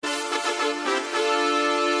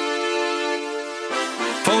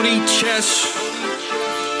40 chess.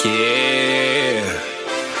 Yeah.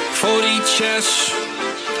 40 chess.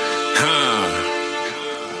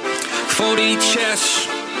 40 chess.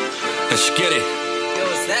 Let's get it. Yo,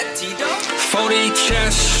 is that T-Dog? 40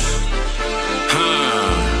 chess.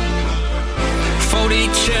 40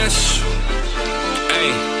 chess.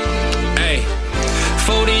 Hey.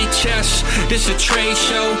 40 chess. This a trade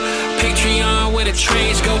show. Patreon where the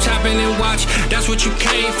trades go. Tap in and watch. That's what you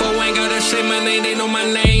came for. Ain't gotta say my name. They know my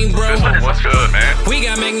name, bro. What's good, man? We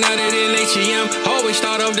got McNutted in ATM. Always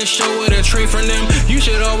start off the show with a trade from them. You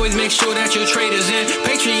should always make sure that your trade is in.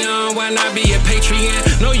 Patreon, why not be a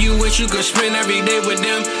Patreon? Know you wish you could spend every day with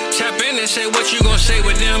them. Tap in and say what you gon' say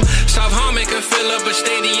with them. South Harmon can fill up a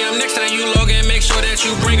stadium. Next time you log in, make sure that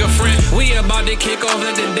you bring a friend. We about to kick off,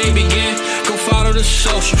 let the day begin. Go follow the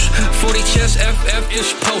socials. 40 Chess FF is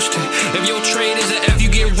posted. If your trade is an F, you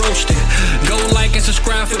get roasted. Go like and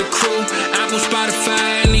subscribe for the crew. Apple,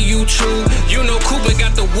 Spotify, and the YouTube. You know Cooper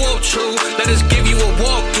got the warp too. Let us give you a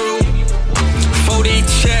walkthrough. 40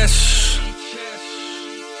 Chess.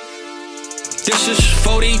 This is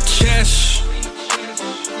 40 Chess.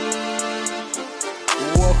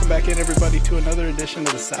 Welcome back in, everybody, to another edition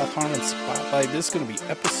of the South Harmon Spotlight. This is going to be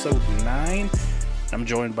episode 9. I'm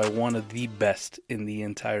joined by one of the best in the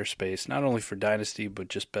entire space, not only for Dynasty, but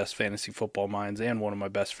just best fantasy football minds, and one of my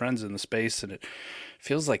best friends in the space. And it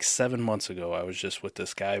feels like 7 months ago I was just with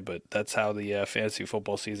this guy, but that's how the fantasy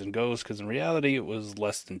football season goes, because in reality it was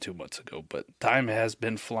less than 2 months ago. But time has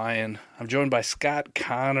been flying. I'm joined by Scott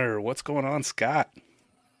Connor. What's going on, Scott?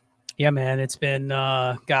 Yeah, man, it's been,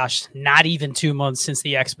 not even 2 months since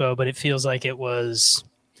the Expo, but it feels like it was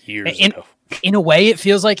years ago. In a way, it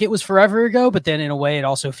feels like it was forever ago, but then in a way, it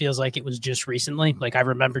also feels like it was just recently. Like, I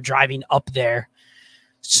remember driving up there,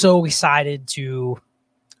 so excited to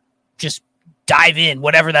just dive in,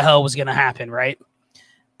 whatever the hell was going to happen, right?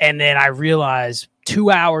 And then I realized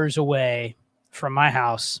 2 hours away from my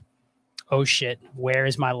house, oh shit, where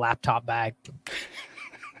is my laptop bag?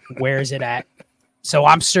 Where is it at? So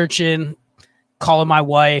I'm searching, calling my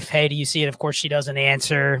wife. Hey, do you see it? Of course, she doesn't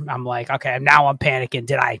answer. I'm like, okay, now I'm panicking.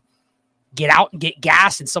 Did I get out and get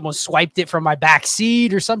gas and someone swiped it from my back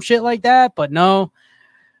seat or some shit like that? But no.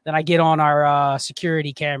 Then I get on our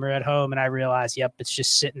security camera at home and I realize, yep, it's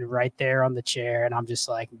just sitting right there on the chair. And I'm just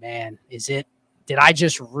like, man, did I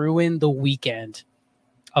just ruin the weekend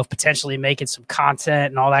of potentially making some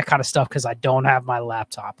content and all that kind of stuff because I don't have my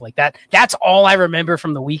laptop? Like that's all I remember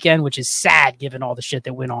from the weekend, which is sad given all the shit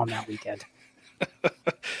that went on that weekend.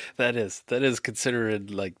 That is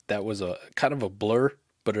considered like that was a kind of a blur,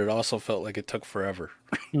 but it also felt like it took forever.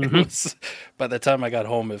 Mm-hmm. By the time I got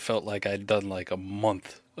home, it felt like I'd done like a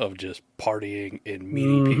month of just partying and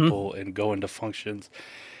meeting people and going to functions.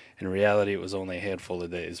 In reality, it was only a handful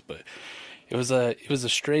of days, but it was a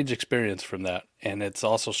strange experience from that. And it's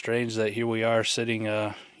also strange that here we are sitting,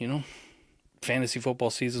 fantasy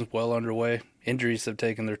football season's well underway. Injuries have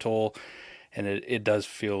taken their toll. And it does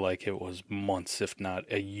feel like it was months, if not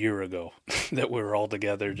a year ago, that we were all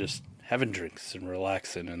together just having drinks and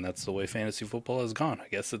relaxing. And that's the way fantasy football has gone. I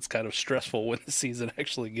guess it's kind of stressful when the season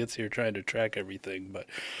actually gets here trying to track everything. But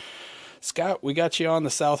Scott, we got you on the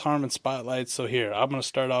South Harmon Spotlight. So here, I'm going to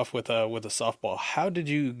start off with a softball. How did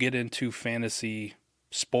you get into fantasy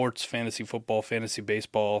sports, fantasy football, fantasy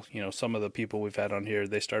baseball? You know, some of the people we've had on here,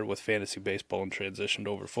 they started with fantasy baseball and transitioned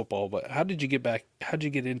over to football. But how did you get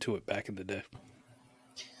into it back in the day?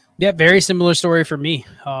 Yeah, very similar story for me.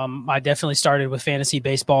 I definitely started with fantasy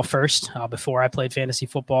baseball first before I played fantasy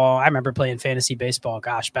football. I remember playing fantasy baseball,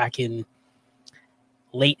 back in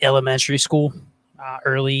late elementary school,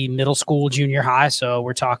 early middle school, junior high. So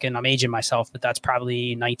we're talking, I'm aging myself, but that's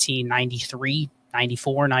probably 1993,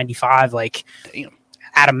 94, 95, like damn.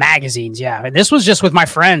 Out of magazines. Yeah. And this was just with my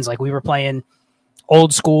friends. Like we were playing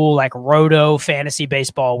old school, like roto fantasy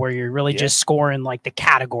baseball, where you're really just scoring like the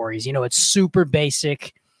categories, it's super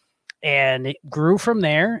basic. And it grew from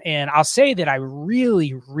there. And I'll say that I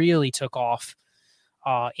really, really took off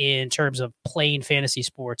in terms of playing fantasy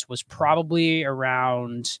sports was probably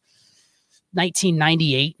around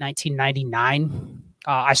 1998, 1999.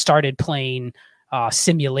 I started playing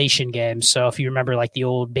simulation games. So if you remember like the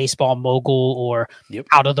old Baseball Mogul or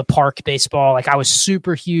Out of the Park baseball, like I was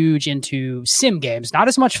super huge into sim games, not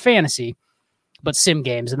as much fantasy, but sim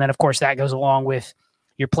games. And then of course that goes along with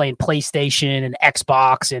you're playing PlayStation and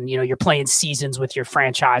Xbox and, you're playing seasons with your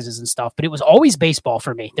franchises and stuff, but it was always baseball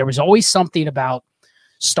for me. There was always something about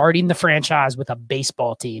starting the franchise with a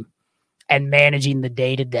baseball team and managing the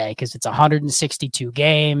day to day, because it's 162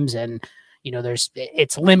 games and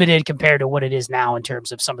it's limited compared to what it is now in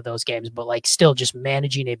terms of some of those games, but like still just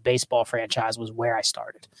managing a baseball franchise was where I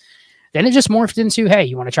started. Then it just morphed into, hey,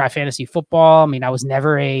 you want to try fantasy football? I mean, I was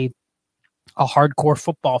never a hardcore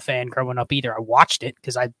football fan growing up either. I watched it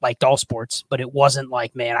because I liked all sports, but it wasn't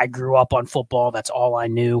like, man, I grew up on football. That's all I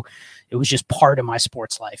knew. It was just part of my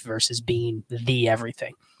sports life versus being the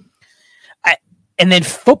everything. And then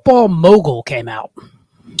Football Mogul came out,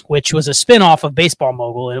 which was a spinoff of Baseball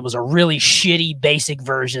Mogul. And it was a really shitty basic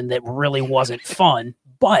version that really wasn't fun,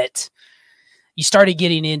 but you started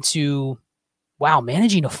getting into, wow,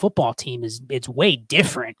 managing a football team it's way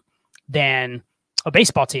different than a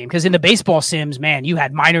baseball team. Because in the baseball sims, man, you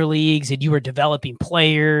had minor leagues and you were developing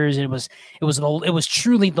players. And it was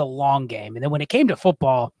truly the long game. And then when it came to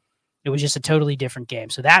football, it was just a totally different game.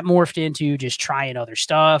 So that morphed into just trying other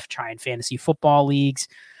stuff, trying fantasy football leagues.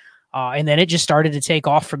 And then it just started to take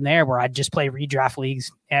off from there, where I'd just play redraft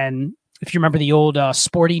leagues. And if you remember the old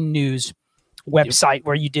Sporting News website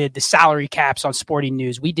where you did the salary caps on Sporting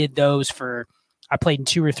News, we did those I played in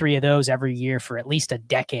 2 or 3 of those every year for at least a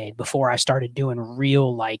decade before I started doing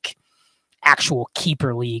real, like, actual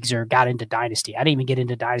keeper leagues or got into Dynasty. I didn't even get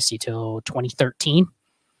into Dynasty till 2013.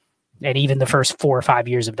 And even the first 4 or 5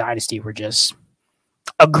 years of Dynasty were just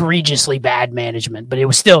egregiously bad management. But it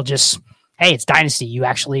was still just, hey, it's Dynasty.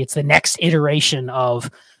 It's the next iteration of,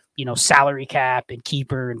 salary cap and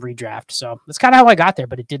keeper and redraft. So that's kind of how I got there.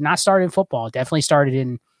 But it did not start in football. It definitely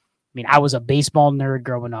started I was a baseball nerd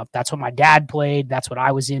growing up. That's what my dad played. That's what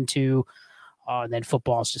I was into. And then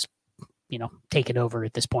football's just, taken over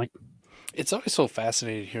at this point. It's always so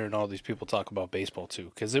fascinating hearing all these people talk about baseball too,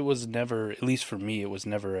 because it was never, at least for me, it was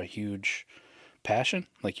never a huge passion.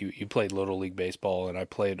 Like you played Little League baseball, and I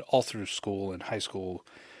played all through school and high school,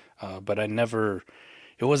 but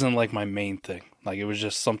it wasn't like my main thing. Like it was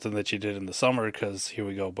just something that you did in the summer because here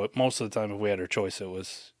we go. But most of the time, if we had our choice, it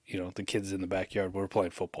was, the kids in the backyard were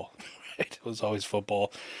playing football. Right? It was always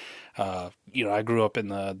football. I grew up in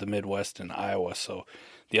the Midwest in Iowa, so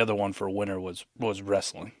the other one for winter was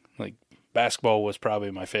wrestling. Like basketball was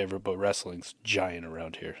probably my favorite, but wrestling's giant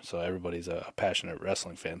around here, so everybody's a passionate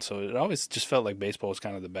wrestling fan. So it always just felt like baseball was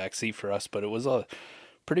kind of the backseat for us, but it was a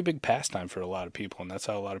pretty big pastime for a lot of people, and that's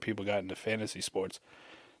how a lot of people got into fantasy sports.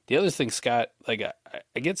 The other thing, Scott, like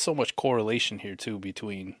I get so much correlation here too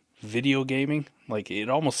between video gaming. Like it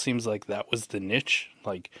almost seems like that was the niche.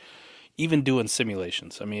 Like even doing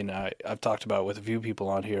simulations. I mean, I've talked about with a few people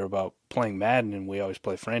on here about playing Madden, and we always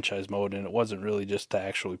play franchise mode, and it wasn't really just to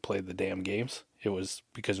actually play the damn games. It was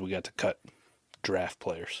because we got to cut draft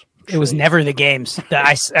players. It was never the games.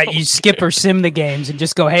 You skip or sim the games and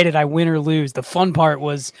just go, hey, did I win or lose? The fun part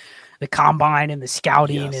was the combine and the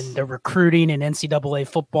scouting and the recruiting and NCAA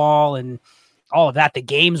football and all of that. The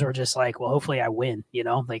games were just like, well, hopefully I win,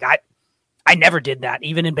 like I never did that.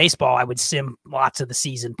 Even in baseball, I would sim lots of the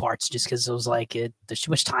season parts just because it was like, there's too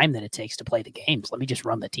much time that it takes to play the games. Let me just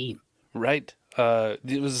run the team. Right.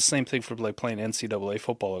 It was the same thing for like playing NCAA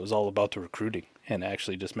football. It was all about the recruiting and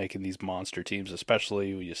actually just making these monster teams,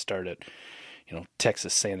 especially when you start at,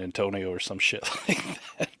 Texas, San Antonio or some shit like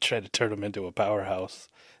that. Try to turn them into a powerhouse.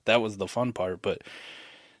 That was the fun part, but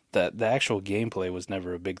the actual gameplay was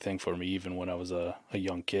never a big thing for me, even when I was a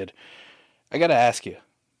young kid. I got to ask you,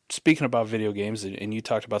 speaking about video games, and you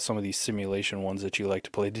talked about some of these simulation ones that you like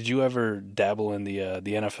to play, did you ever dabble in the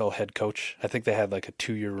NFL head coach? I think they had like a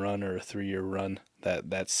 2-year run or a 3-year run,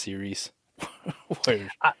 that series.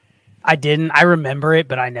 I didn't. I remember it,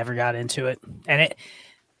 but I never got into it. And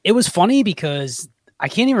it was funny because I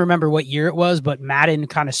can't even remember what year it was, but Madden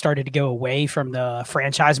kind of started to go away from the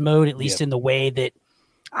franchise mode, at least in the way that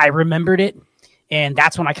I remembered it. And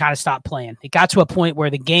that's when I kind of stopped playing. It got to a point where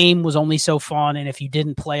the game was only so fun, and if you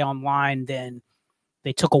didn't play online, then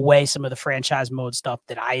they took away some of the franchise mode stuff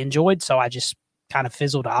that I enjoyed. So I just kind of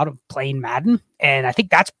fizzled out of playing Madden. And I think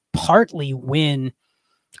that's partly when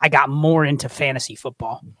I got more into fantasy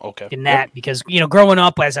football. Okay. In that, because, growing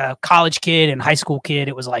up as a college kid and high school kid,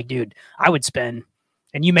 it was like, dude, I would spend,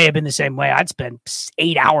 and you may have been the same way, I'd spend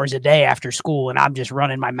 8 hours a day after school, and I'm just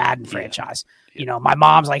running my Madden franchise. My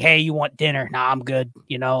mom's like, hey, you want dinner? Nah, I'm good.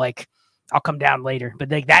 Like I'll come down later. But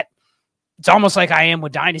like that, it's almost like I am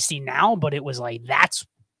with Dynasty now, but it was like, that's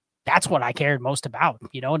what I cared most about.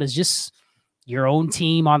 It is just your own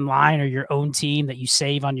team online or your own team that you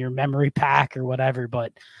save on your memory pack or whatever.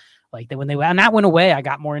 But like when that went away, I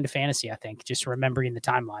got more into fantasy, I think, just remembering the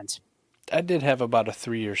timelines. I did have about a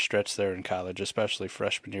 3-year stretch there in college, especially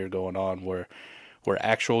freshman year going on, where where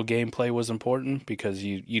actual gameplay was important, because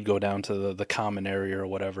you'd go down to the common area or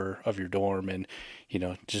whatever of your dorm and,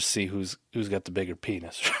 just see who's got the bigger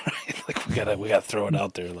penis, right? Like we gotta throw it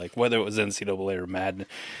out there, like whether it was NCAA or Madden,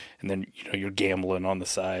 and then you're gambling on the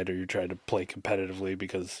side, or you're trying to play competitively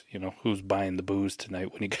because who's buying the booze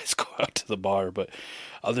tonight when you guys go out to the bar. But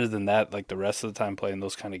other than that, like the rest of the time playing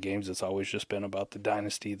those kind of games, it's always just been about the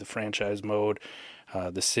dynasty, the franchise mode,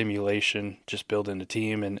 the simulation, just building a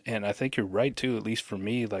team. And I think you're right too, at least for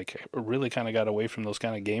me, like I really kind of got away from those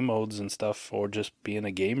kind of game modes and stuff, or just being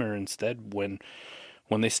a gamer instead when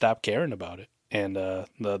they stopped caring about it. And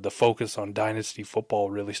the focus on dynasty football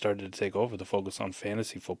really started to take over, the focus on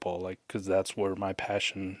fantasy football, like, because that's where my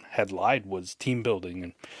passion had lied, was team building.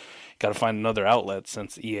 And got to find another outlet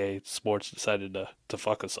since EA Sports decided to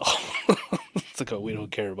fuck us all. It's like, oh, we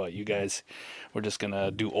don't care about you guys. We're just going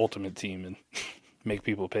to do Ultimate Team and make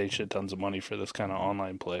people pay shit tons of money for this kind of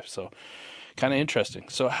online play. So kind of interesting.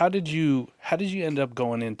 So how did you end up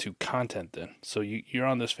going into content then? So you're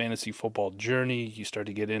on this fantasy football journey. You start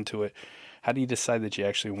to get into it. How do you decide that you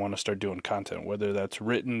actually want to start doing content, whether that's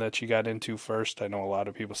written that you got into first? I know a lot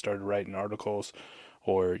of people started writing articles,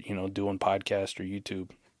 or, doing podcasts or YouTube.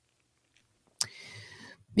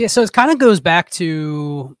 Yeah, so it kind of goes back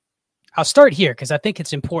to, I'll start here because I think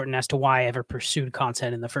it's important as to why I ever pursued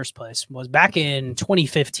content in the first place. Was back in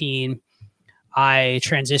 2015, I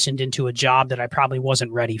transitioned into a job that I probably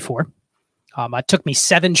wasn't ready for. It took me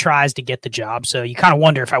 7 tries to get the job, so you kind of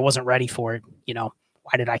wonder if I wasn't ready for it,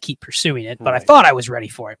 why did I keep pursuing it? But right. I thought I was ready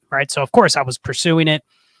for it, right? So, of course, I was pursuing it.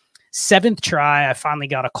 7th try, I finally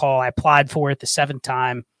got a call. I applied for it the 7th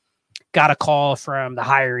time, got a call from the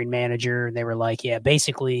hiring manager, and they were like, yeah,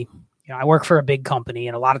 basically, I work for a big company,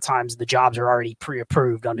 and a lot of times the jobs are already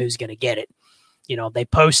pre-approved on who's going to get it. They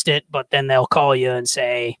post it, but then they'll call you and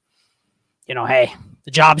say, hey,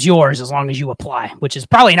 the job's yours as long as you apply, which is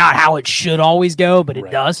probably not how it should always go, but it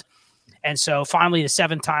right. does. And so finally, the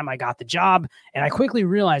 7th time I got the job, and I quickly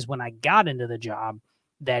realized when I got into the job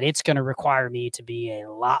that it's going to require me to be a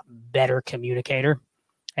lot better communicator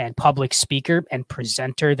and public speaker and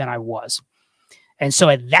presenter than I was. And so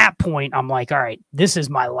at that point, I'm like, all right, this is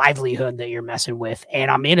my livelihood that you're messing with.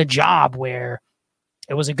 And I'm in a job where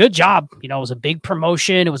it was a good job. It was a big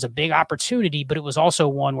promotion. It was a big opportunity, but it was also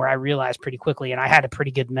one where I realized pretty quickly, and I had a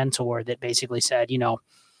pretty good mentor that basically said,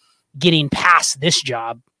 getting past this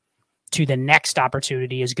job to the next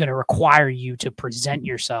opportunity is going to require you to present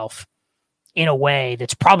yourself in a way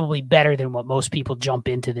that's probably better than what most people jump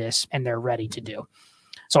into this and they're ready to do.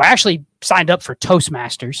 So I actually signed up for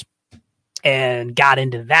Toastmasters and got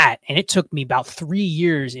into that. And it took me about 3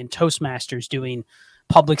 years in Toastmasters doing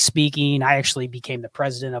public speaking. I actually became the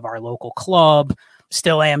president of our local club,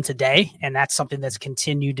 still am today. And that's something that's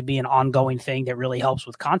continued to be an ongoing thing that really helps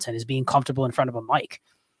with content, is being comfortable in front of a mic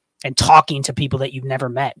and talking to people that you've never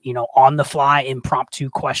met, on the fly,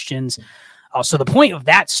 impromptu questions. So the point of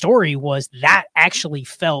that story was that actually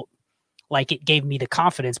felt like it gave me the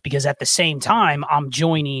confidence, because at the same time, I'm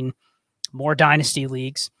joining more dynasty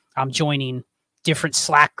leagues. I'm joining different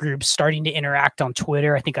Slack groups, starting to interact on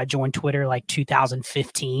Twitter. I think I joined Twitter like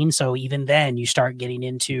 2015. So even then you start getting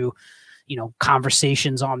into,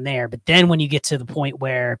 conversations on there. But then when you get to the point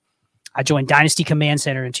where I joined Dynasty Command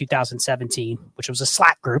Center in 2017, which was a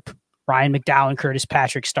Slack group. Ryan McDowell and Curtis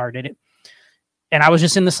Patrick started it. And I was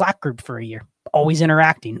just in the Slack group for a year, always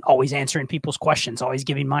interacting, always answering people's questions, always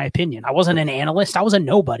giving my opinion. I wasn't an analyst. I was a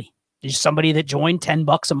nobody. Just somebody that joined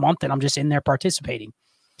 $10 a month, and I'm just in there participating.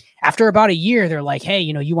 After about a year, they're like, hey,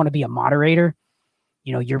 you want to be a moderator?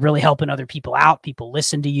 You're really helping other people out. People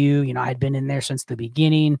listen to you. I had been in there since the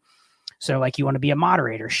beginning. So like, you want to be a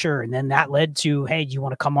moderator? Sure. And then that led to, hey, do you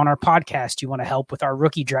want to come on our podcast? Do you want to help with our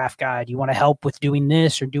rookie draft guide? Do you want to help with doing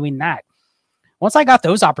this or doing that? Once I got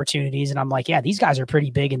those opportunities, and I'm like, yeah, these guys are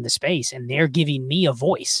pretty big in the space and they're giving me a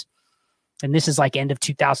voice. And this is like end of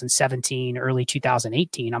 2017, early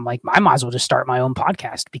 2018. I'm like, I might as well just start my own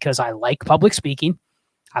podcast, because I like public speaking.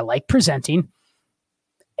 I like presenting.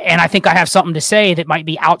 And I think I have something to say that might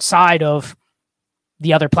be outside of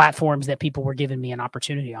the other platforms that people were giving me an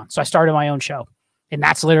opportunity on. So I started my own show, and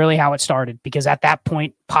that's literally how it started, because at that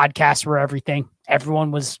point, podcasts were everything.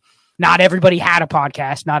 Not everybody had a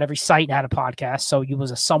podcast. Not every site had a podcast. So it was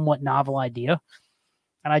a somewhat novel idea,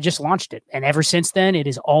 and I just launched it. And ever since then, it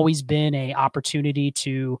has always been an opportunity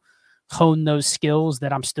to hone those skills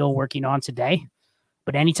that I'm still working on today.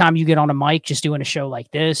 But anytime you get on a mic, just doing a show like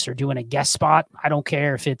this or doing a guest spot, I don't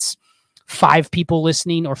care if it's 5 people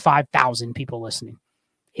listening or 5,000 people listening.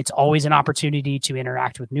 It's always an opportunity to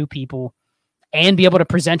interact with new people and be able to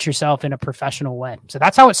present yourself in a professional way. So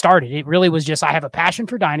that's how it started. It really was just, I have a passion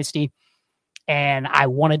for Dynasty, and I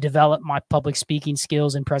want to develop my public speaking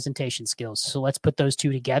skills and presentation skills. So let's put those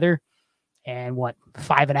two together. And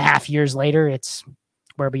 5.5 years later, it's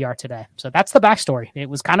where we are today. So that's the backstory. It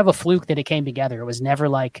was kind of a fluke that it came together. It was never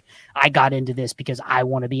like I got into this because I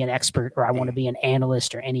want to be an expert or I want to be an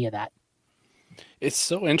analyst or any of that. It's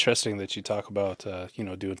so interesting that you talk about,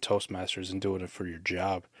 doing Toastmasters and doing it for your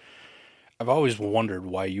job. I've always wondered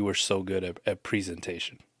why you were so good at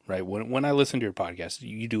presentation, right? When I listen to your podcast,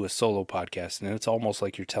 you do a solo podcast, and it's almost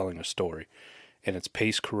like you're telling a story, and it's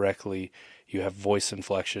paced correctly. You have voice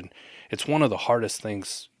inflection. It's one of the hardest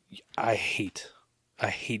things I hate. I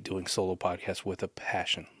hate doing solo podcasts with a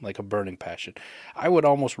passion, like a burning passion. I would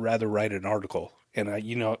almost rather write an article, and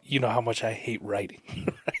you know how much I hate writing,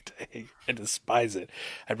 right? I despise it.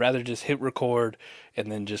 I'd rather just hit record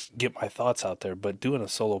and then just get my thoughts out there. But doing a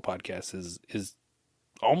solo podcast is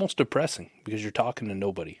almost depressing because you're talking to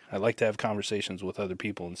nobody. I like to have conversations with other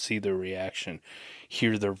people and see their reaction,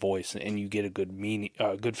 hear their voice, and you get a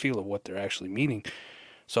good feel of what they're actually meaning.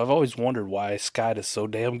 So I've always wondered why Scott is so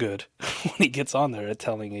damn good when he gets on there at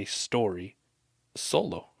telling a story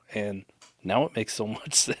solo. And now it makes so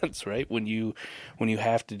much sense, right? When you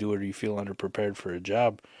have to do it or you feel underprepared for a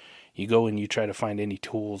job, you go and you try to find any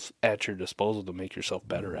tools at your disposal to make yourself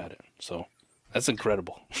better at it. So that's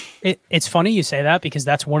incredible. It's funny you say that because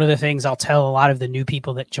that's one of the things I'll tell a lot of the new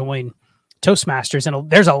people that join Toastmasters. And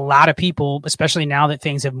there's a lot of people, especially now that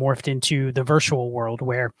things have morphed into the virtual world,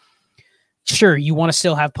 where sure, you want to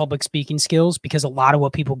still have public speaking skills because a lot of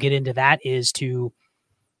what people get into that is to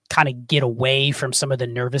kind of get away from some of the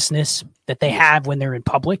nervousness that they have when they're in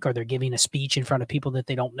public or they're giving a speech in front of people that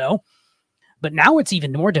they don't know. But now it's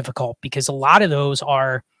even more difficult because a lot of those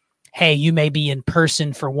are, hey, you may be in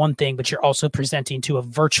person for one thing, but you're also presenting to a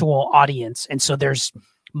virtual audience. And so there's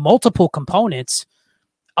multiple components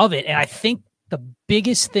of it. And I think the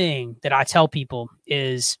biggest thing that I tell people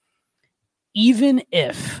is even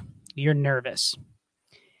if you're nervous,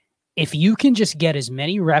 if you can just get as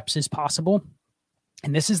many reps as possible,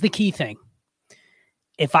 and this is the key thing.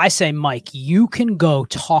 If I say, Mike, you can go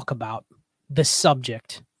talk about the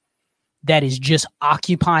subject that is just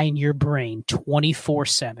occupying your brain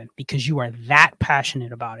 24/7 because you are that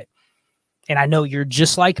passionate about it. And I know you're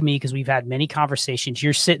just like me because we've had many conversations.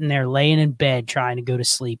 You're sitting there laying in bed trying to go to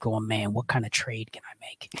sleep going, man, what kind of trade can I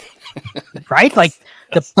make? Right? Like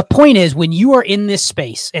the point is when you are in this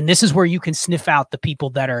space, and this is where you can sniff out the people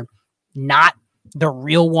that are not the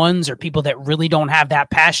real ones or people that really don't have that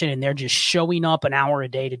passion and they're just showing up an hour a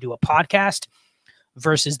day to do a podcast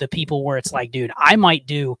versus the people where it's like, dude, I might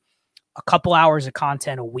do a couple hours of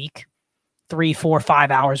content a week, 3, 4,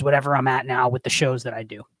 5 hours, whatever I'm at now with the shows that I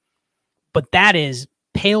do. But that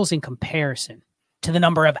pales in comparison to the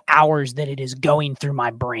number of hours that it is going through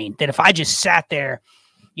my brain. That if I just sat there,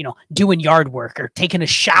 doing yard work or taking a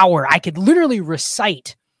shower, I could literally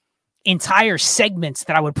recite entire segments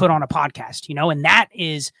that I would put on a podcast, and that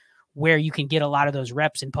is where you can get a lot of those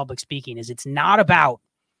reps in public speaking. Is it's not about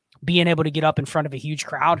being able to get up in front of a huge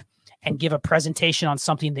crowd and give a presentation on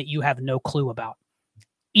something that you have no clue about.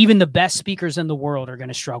 Even the best speakers in the world are going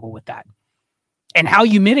to struggle with that. And how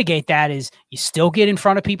you mitigate that is you still get in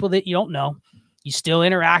front of people that you don't know. You still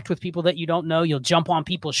interact with people that you don't know. You'll jump on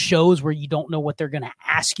people's shows where you don't know what they're going to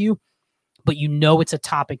ask you, but it's a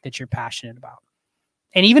topic that you're passionate about.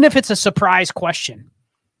 And even if it's a surprise question,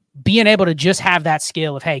 being able to just have that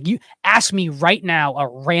skill of, hey, you ask me right now a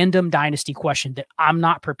random dynasty question that I'm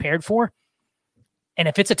not prepared for. And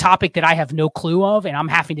if it's a topic that I have no clue of and I'm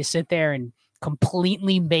having to sit there and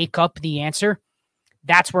completely make up the answer,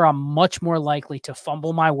 that's where I'm much more likely to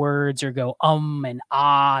fumble my words or go and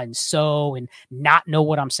ah and so and not know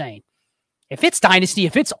what I'm saying. If it's dynasty,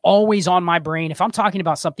 if it's always on my brain, if I'm talking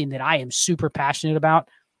about something that I am super passionate about,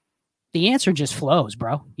 the answer just flows,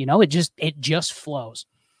 bro. It just flows.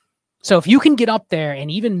 So if you can get up there and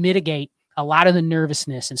even mitigate a lot of the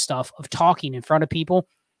nervousness and stuff of talking in front of people,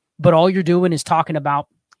 but all you're doing is talking about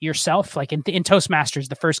yourself, like in Toastmasters,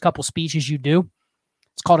 the first couple speeches you do,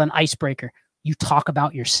 it's called an icebreaker. You talk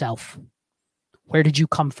about yourself. Where did you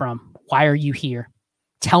come from? Why are you here?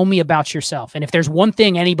 Tell me about yourself. And if there's one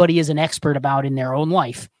thing anybody is an expert about in their own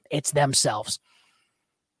life, it's themselves.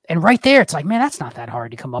 And right there, it's like, man, that's not that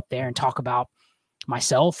hard to come up there and talk about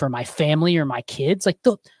myself or my family or my kids. Like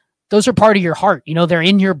those are part of your heart. They're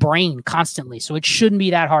in your brain constantly. So it shouldn't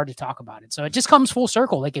be that hard to talk about it. So it just comes full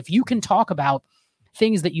circle. Like if you can talk about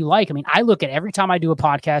things that you like, I look at every time I do a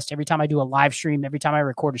podcast, every time I do a live stream, every time I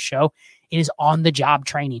record a show, it is on the job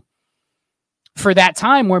training for that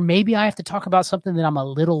time where maybe I have to talk about something that I'm a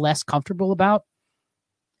little less comfortable about.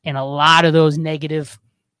 And a lot of those negative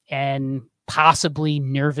and possibly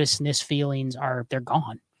nervousness feelings they're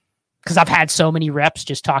gone. Because I've had so many reps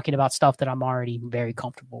just talking about stuff that I'm already very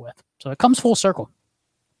comfortable with. So it comes full circle.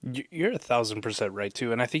 You're 1,000% right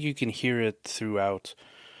too, and I think you can hear it throughout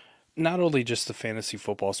not only just the fantasy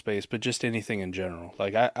football space, but just anything in general.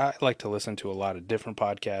 Like I like to listen to a lot of different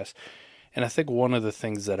podcasts, and I think one of the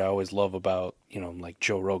things that I always love about, like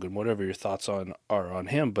Joe Rogan, whatever your thoughts are on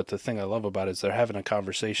him, but the thing I love about it is they're having a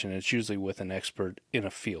conversation, and it's usually with an expert in a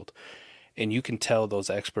field. And you can tell those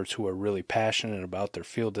experts who are really passionate about their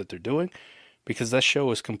field that they're doing, because that show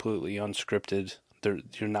is completely unscripted.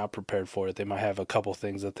 You're not prepared for it. They might have a couple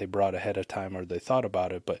things that they brought ahead of time or they thought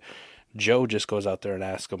about it, but Joe just goes out there and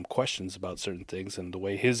asks them questions about certain things, and the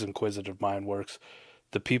way his inquisitive mind works,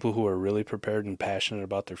 the people who are really prepared and passionate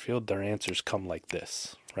about their field, their answers come like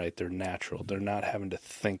this, right? They're natural. They're not having to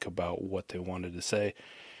think about what they wanted to say.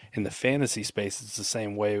 In the fantasy space, it's the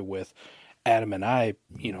same way with Adam and I.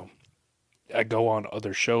 I go on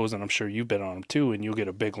other shows, and I'm sure you've been on them too, and you'll get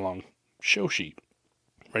a big, long show sheet,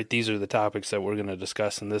 right? These are the topics that we're going to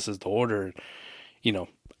discuss, and this is the order.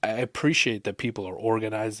 I appreciate that people are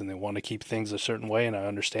organized and they want to keep things a certain way, and I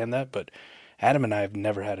understand that, but Adam and I have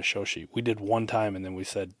never had a show sheet. We did one time, and then we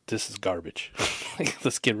said, this is garbage.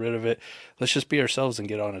 Let's get rid of it. Let's just be ourselves and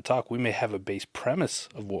get on and talk. We may have a base premise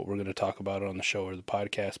of what we're going to talk about on the show or the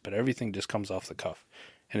podcast, but everything just comes off the cuff.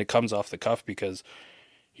 And it comes off the cuff because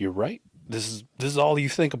you're right. This is all you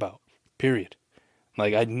think about, period.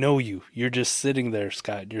 Like, I know you. You're just sitting there,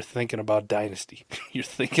 Scott. You're thinking about Dynasty. You're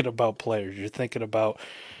thinking about players. You're thinking about,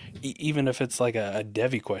 even if it's like a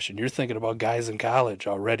Devi question, you're thinking about guys in college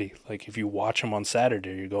already. Like, if you watch them on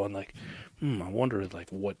Saturday, you're going like, I wonder, like,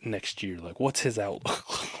 what next year? Like, what's his outlook?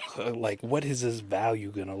 Like, what is his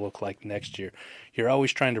value going to look like next year? You're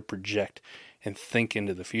always trying to project and think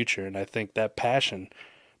into the future, and I think that passion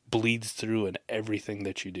bleeds through in everything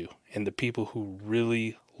that you do. And the people who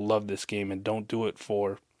really love this game and don't do it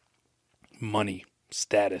for money,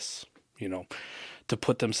 status, to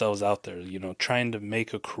put themselves out there, trying to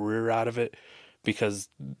make a career out of it because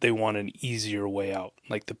they want an easier way out.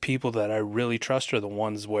 Like, the people that I really trust are the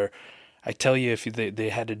ones where I tell you, if they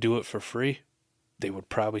had to do it for free, they would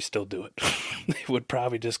probably still do it. They would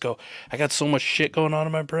probably just go, I got so much shit going on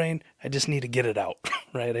in my brain, I just need to get it out,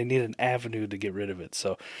 right? I need an avenue to get rid of it.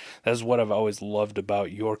 So that's what I've always loved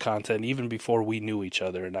about your content, even before we knew each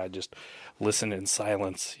other, and I just listen in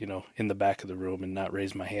silence, in the back of the room, and not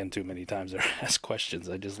raise my hand too many times or ask questions.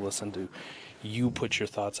 I just listen to you put your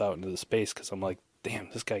thoughts out into the space, because I'm like,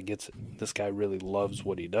 damn, this guy gets it. This guy really loves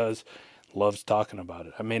what he does, loves talking about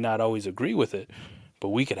it. I may not always agree with it, but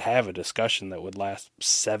we could have a discussion that would last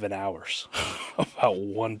 7 hours about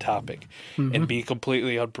one topic and be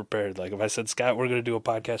completely unprepared. Like, if I said, Scott, we're going to do a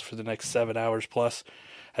podcast for the next 7 hours plus,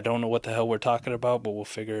 I don't know what the hell we're talking about, but we'll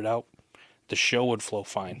figure it out. The show would flow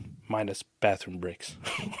fine, minus bathroom breaks.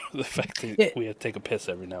 The fact that we have to take a piss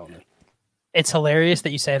every now and then. It's hilarious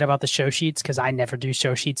that you say it about the show sheets, because I never do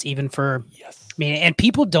show sheets, even for, yes. And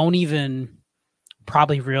people don't even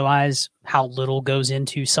probably realize how little goes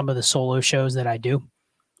into some of the solo shows that I do.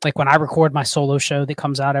 Like, when I record my solo show that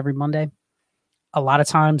comes out every Monday, a lot of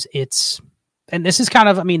times and this is kind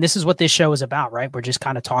of, this is what this show is about, right? We're just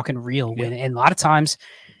kind of talking real. Yeah. And a lot of times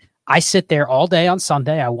I sit there all day on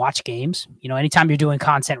Sunday. I watch games. Anytime you're doing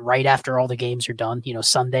content right after all the games are done,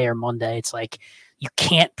 Sunday or Monday, it's like you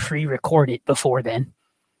can't pre-record it before then.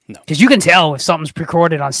 No. Because you can tell if something's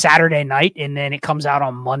recorded on Saturday night and then it comes out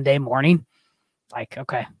on Monday morning. Like,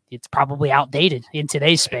 okay, it's probably outdated in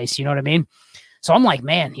today's space. You know what I mean? So I'm like,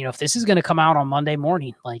 man, if this is going to come out on Monday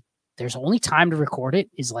morning, like, there's only time to record it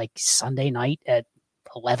is like Sunday night at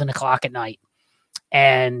 11 o'clock at night.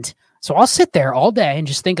 And so I'll sit there all day and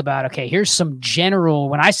just think about, okay, here's some general,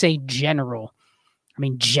 when I say general, I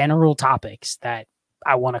mean general topics that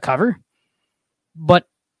I want to cover, but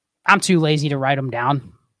I'm too lazy to write them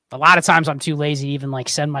down. A lot of times I'm too lazy to even like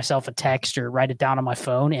send myself a text or write it down on my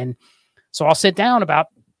phone. And so I'll sit down about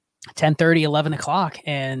 10:30, 11 o'clock,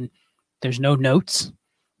 and there's no notes.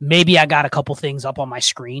 Maybe I got a couple things up on my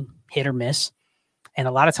screen, hit or miss. And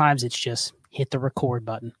a lot of times it's just hit the record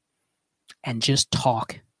button and just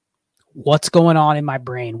talk. What's going on in my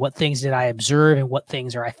brain? What things did I observe, and what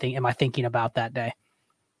things am I thinking about that day?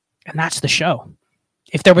 And that's the show.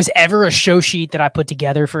 If there was ever a show sheet that I put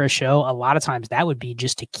together for a show, a lot of times that would be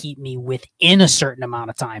just to keep me within a certain amount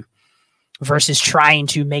of time versus trying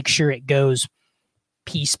to make sure it goes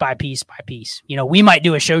piece by piece by piece. We might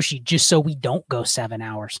do a show sheet just so we don't go 7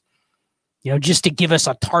 hours, just to give us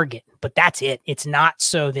a target, but that's it. It's not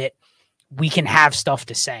so that we can have stuff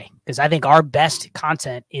to say, because I think our best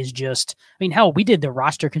content is just, hell, we did the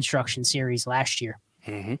roster construction series last year.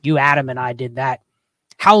 Mm-hmm. You, Adam, and I did that.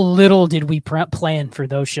 How little did we plan for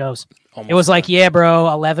those shows? Almost It was like, none. yeah,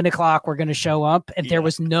 bro, 11 o'clock, we're going to show up. And there Yeah.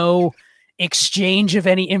 was no exchange of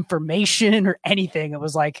any information or anything. It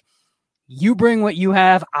was like, you bring what you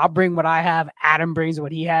have, I'll bring what I have, Adam brings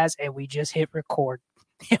what he has, and we just hit record.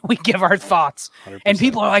 And we give our thoughts. 100%. And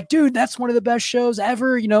people are like, dude, that's one of the best shows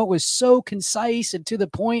ever. You know, it was so concise and to the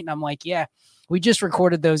point. And I'm like, yeah, we just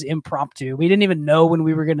recorded those impromptu. We didn't even know when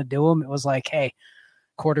we were going to do them. It was like, hey,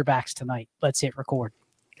 quarterbacks tonight, let's hit record.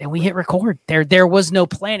 And we hit record. There was no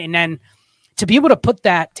plan. And then to be able to put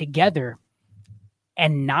that together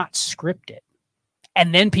and not script it.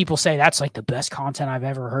 And then people say that's like the best content I've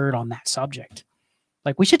ever heard on that subject.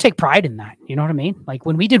 Like, we should take pride in that. You know what I mean? Like,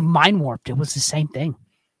 when we did Mind Warped, it was the same thing.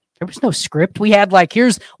 There was no script. We had like,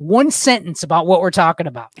 here's one sentence about what we're talking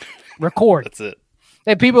about. Record. That's it.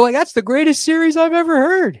 And people are like, that's the greatest series I've ever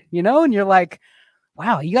heard. You know? And you're like,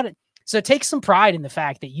 wow, you got to. So take some pride in the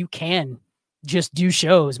fact that you can just do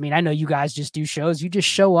shows. I mean, I know you guys just do shows. You just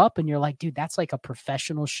show up and you're like, dude, that's like a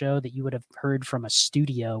professional show that you would have heard from a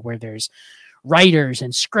studio where there's writers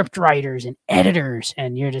and script writers and editors.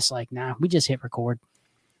 And you're just like, nah, we just hit record.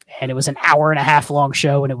 And it was an hour and a half long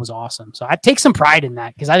show and it was awesome. So I take some pride in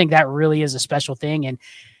that because I think that really is a special thing. And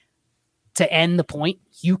to end the point,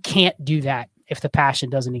 you can't do that if the passion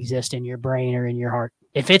doesn't exist in your brain or in your heart.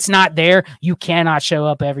 If it's not there, you cannot show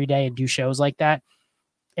up every day and do shows like that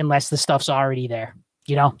unless the stuff's already there.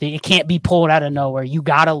 You know, it can't be pulled out of nowhere. You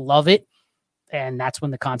got to love it. And that's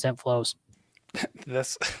when the content flows.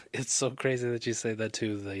 It's so crazy that you say that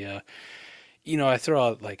too. I throw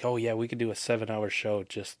out like, oh yeah, we could do a 7-hour show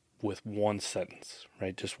just with one sentence,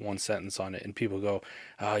 right? Just one sentence on it. And people go,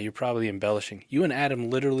 oh, you're probably embellishing. You and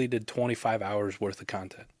Adam literally did 25 hours worth of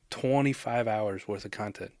content. 25 hours worth of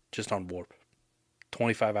content just on Warp.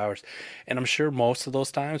 25 hours. And I'm sure most of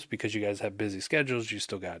those times, because you guys have busy schedules, you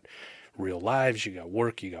still got real lives, you got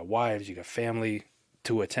work, you got wives, you got family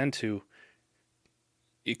to attend to.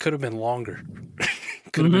 It could have been longer.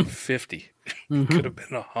 It could have been 50. It could have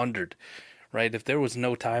been 100. Right? If there was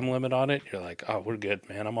no time limit on it, you're like, oh, we're good,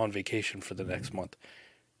 man. I'm on vacation for the next month.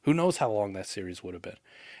 Who knows how long that series would have been?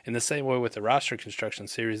 In the same way with the roster construction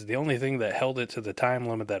series, the only thing that held it to the time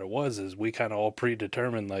limit that it was is we kind of all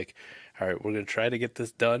predetermined, like, all right, we're going to try to get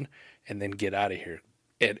this done and then get out of here.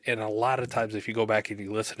 And a lot of times, if you go back and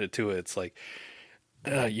you listen to it, it's like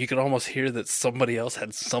you can almost hear that somebody else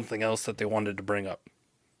had something else that they wanted to bring up.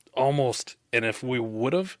 Almost. And if we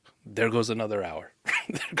would have, there goes another hour.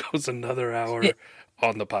 There goes another hour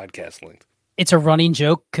on the podcast length. It's a running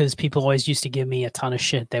joke because people always used to give me a ton of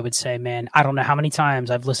shit. They would say, man, I don't know how many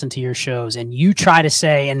times I've listened to your shows and you try to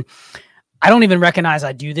say, and I don't even recognize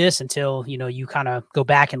I do this until, you know, you kind of go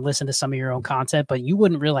back and listen to some of your own content, but you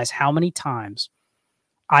wouldn't realize how many times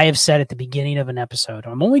I have said at the beginning of an episode,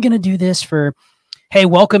 I'm only going to do this for, hey,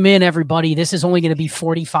 welcome in everybody. This is only going to be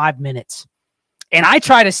 45 minutes. And I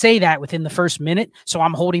try to say that within the first minute. So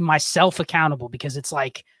I'm holding myself accountable because it's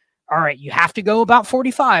like, all right, you have to go about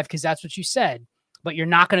 45 because that's what you said, but you're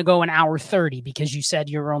not going to go an hour 30 because you said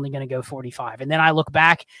you're only going to go 45. And then I look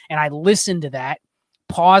back and I listen to that,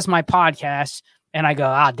 pause my podcast, and I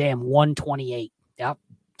go, damn, 128. Yep.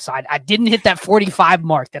 So I didn't hit that 45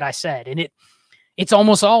 mark that I said. And it's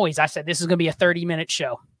almost always, I said, this is going to be a 30-minute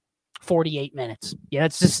show, 48 minutes. Yeah,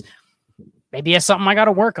 it's just, maybe it's something I got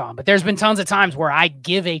to work on. But there's been tons of times where I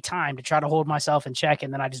give a time to try to hold myself in check,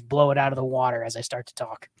 and then I just blow it out of the water as I start to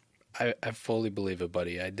talk. I fully believe it,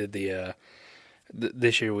 buddy. I did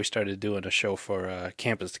this year we started doing a show for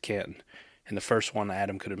Campus to Canton. And the first one,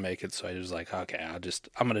 Adam couldn't make it, so I was like, okay,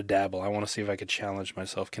 I'm going to dabble. I want to see if I could challenge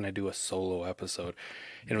myself. Can I do a solo episode?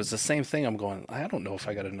 And it was the same thing. I'm going, I don't know if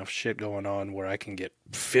I got enough shit going on where I can get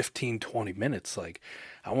 15, 20 minutes. Like,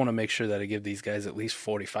 I want to make sure that I give these guys at least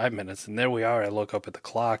 45 minutes. And there we are. I look up at the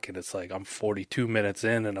clock, and it's like I'm 42 minutes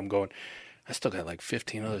in, and I'm going, I still got like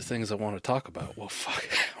 15 other things I want to talk about. Well, fuck,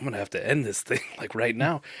 I'm going to have to end this thing like right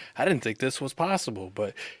now. I didn't think this was possible,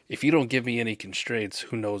 but if you don't give me any constraints,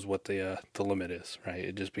 who knows what the limit is, right?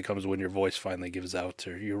 It just becomes when your voice finally gives out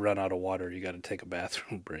or you run out of water, you got to take a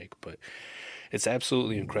bathroom break. But it's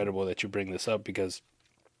absolutely incredible that you bring this up because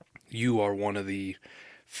you are one of the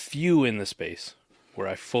few in the space where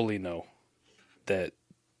I fully know that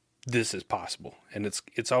this is possible. And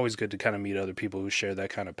it's always good to kind of meet other people who share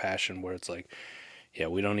that kind of passion where it's like, yeah,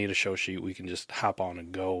 we don't need a show sheet. We can just hop on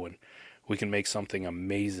and go, and we can make something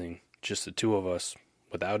amazing, just the two of us,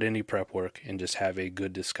 without any prep work, and just have a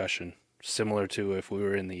good discussion. Similar to if we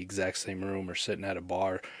were in the exact same room or sitting at a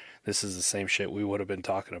bar, this is the same shit we would have been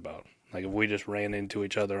talking about. Like if we just ran into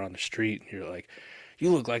each other on the street, and you're like,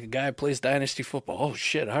 You look like a guy who plays dynasty football. Oh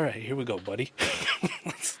shit! All right, here we go, buddy.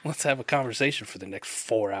 let's have a conversation for the next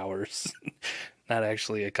 4 hours. Not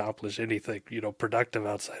actually accomplish anything, productive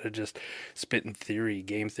outside of just spitting theory,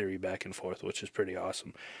 game theory back and forth, which is pretty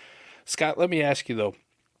awesome. Scott, let me ask you though,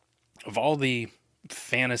 of all the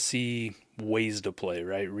fantasy ways to play,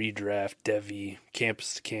 right? Redraft, Devi,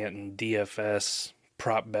 Campus to Canton, DFS,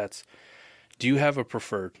 prop bets. Do you have a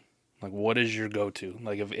preferred? Like, what is your go-to?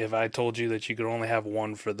 Like, if I told you that you could only have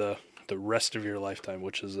one for the rest of your lifetime,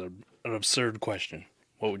 which is an absurd question,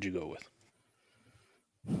 what would you go with?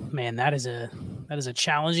 Man, that is a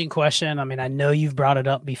challenging question. I mean, I know you've brought it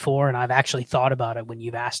up before, and I've actually thought about it when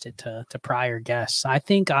you've asked it to prior guests. I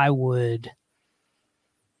think I would.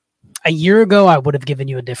 A year ago, I would have given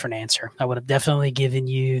you a different answer. I would have definitely given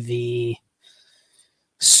you the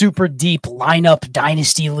super deep lineup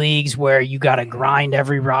dynasty leagues where you got to grind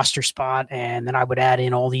every roster spot, and then I would add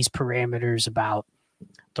in all these parameters about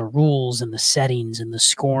the rules and the settings and the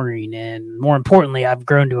scoring. And more importantly, I've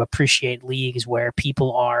grown to appreciate leagues where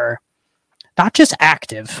people are not just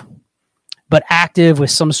active, but active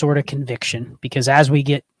with some sort of conviction. Because as we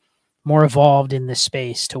get more evolved in this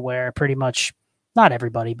space to where pretty much not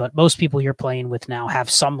everybody, but most people you're playing with now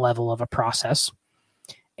have some level of a process.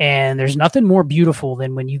 And there's nothing more beautiful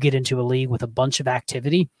than when you get into a league with a bunch of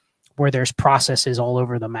activity where there's processes all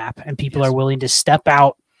over the map and people are willing to step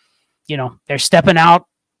out. They're stepping out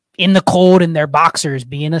in the cold in their boxers,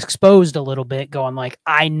 being exposed a little bit, going like,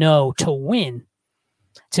 I know to win,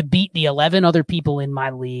 to beat the 11 other people in my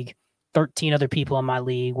league, 13 other people in my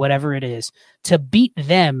league, whatever it is, to beat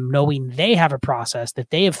them, knowing they have a process that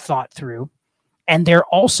they have thought through, and they're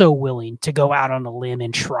also willing to go out on a limb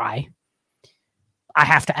and try. I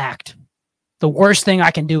have to act. The worst thing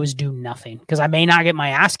I can do is do nothing, because I may not get my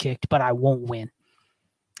ass kicked, but I won't win.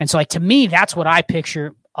 And so, to me, that's what I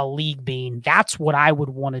picture a league being. That's what I would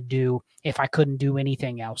want to do if I couldn't do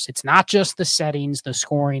anything else. It's not just the settings, the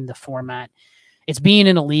scoring, the format. It's being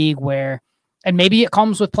in a league where, and maybe it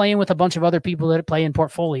comes with playing with a bunch of other people that play in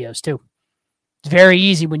portfolios too. It's very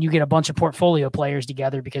easy when you get a bunch of portfolio players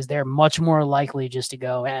together because they're much more likely just to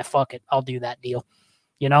go, fuck it, I'll do that deal.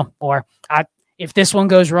 Or if this one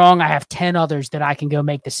goes wrong, I have 10 others that I can go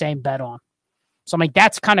make the same bet on. So I'm like,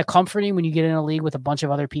 that's kind of comforting when you get in a league with a bunch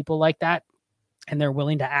of other people like that and they're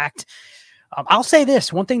willing to act. I'll say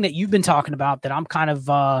this, one thing that you've been talking about that I'm kind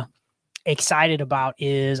of excited about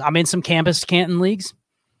is I'm in some Campus Canton leagues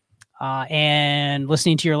and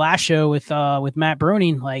listening to your last show with Matt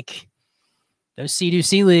Bruning, like those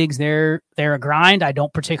C2C leagues, they're a grind. I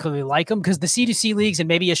don't particularly like them because the C2C leagues, and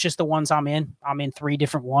maybe it's just the ones I'm in 3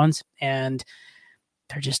 different ones, and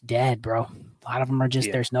they're just dead, bro. A lot of them are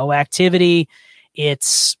just, there's no activity.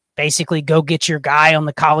 It's basically go get your guy on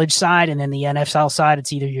the college side, and then the NFL side,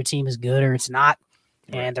 it's either your team is good or it's not.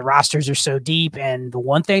 Right. And the rosters are so deep. And the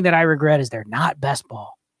one thing that I regret is they're not best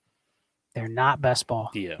ball. They're not best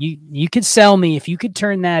ball. Yeah. You could sell me if you could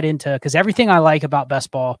turn that into, because everything I like about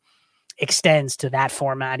best ball extends to that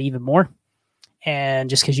format even more. And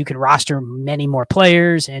just because you can roster many more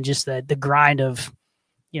players and just the grind of,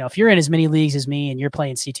 if you're in as many leagues as me and you're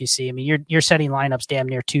playing C2C, I mean, you're setting lineups damn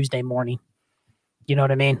near Tuesday morning. You know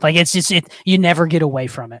what I mean? Like it's just, you never get away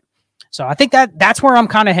from it. So I think that's where I'm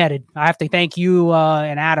kind of headed. I have to thank you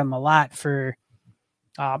and Adam a lot for,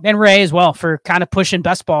 and Ray as well, for kind of pushing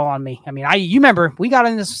best ball on me. I mean, you remember we got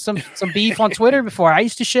into some beef on Twitter before. I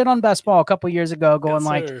used to shit on best ball a couple years ago,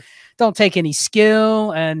 going don't take any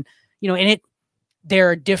skill, and there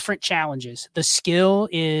are different challenges. The skill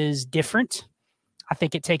is different. I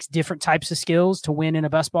think it takes different types of skills to win in a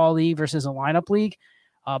best ball league versus a lineup league.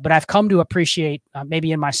 But I've come to appreciate,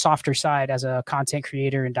 maybe in my softer side as a content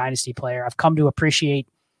creator and dynasty player, I've come to appreciate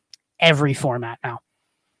every format now.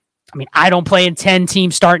 I mean, I don't play in 10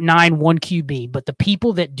 team start 9, 1 QB, but the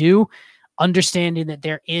people that do, understanding that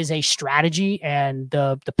there is a strategy, and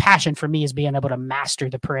the passion for me is being able to master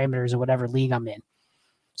the parameters of whatever league I'm in.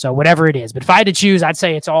 So whatever it is, but if I had to choose, I'd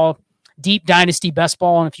say it's all deep dynasty best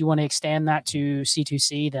ball. And if you want to extend that to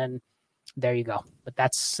C2C, then there you go. But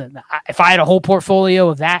that's, if I had a whole portfolio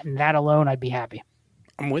of that and that alone, I'd be happy.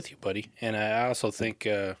 I'm with you, buddy. And I also think,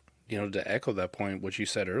 to echo that point, what you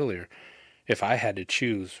said earlier, if I had to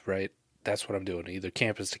choose, right, that's what I'm doing. Either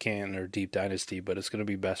Campus to Canton or Deep Dynasty, but it's going to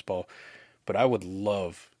be best ball. But I would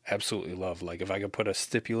absolutely love, like if I could put a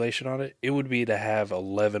stipulation on it, it would be to have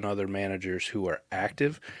 11 other managers who are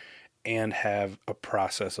active and have a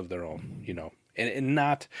process of their own, And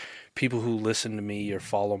not people who listen to me or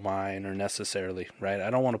follow mine or necessarily, right? I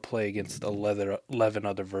don't want to play against 11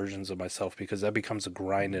 other versions of myself because that becomes a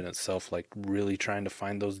grind in itself, like really trying to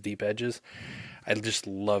find those deep edges. I just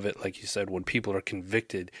love it, like you said, when people are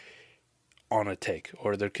convicted on a take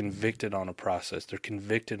or they're convicted on a process, they're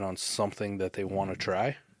convicted on something that they want to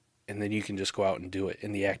try, and then you can just go out and do it,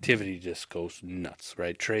 and the activity just goes nuts,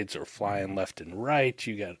 right? Trades are flying left and right.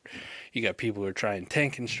 You got people who are trying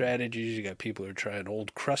tanking strategies. You got people who are trying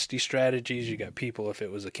old crusty strategies. You got people, if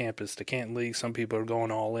it was a campus to Canton league, some people are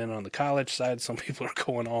going all in on the college side. Some people are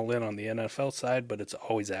going all in on the NFL side, but it's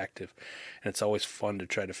always active, and it's always fun to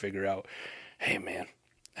try to figure out, hey man,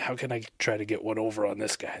 how can I try to get one over on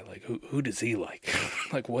this guy? Like, who does he like?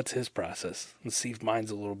 Like, what's his process? And see if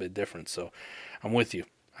mine's a little bit different. So I'm with you.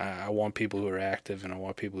 I want people who are active, and I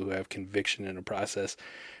want people who have conviction in a process,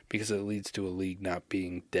 because it leads to a league not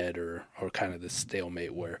being dead or kind of this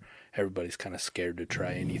stalemate where everybody's kind of scared to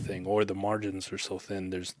try anything, or the margins are so thin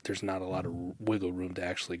there's not a lot of wiggle room to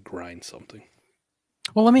actually grind something.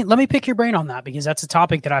 Well, let me pick your brain on that, because that's a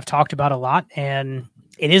topic that I've talked about a lot, and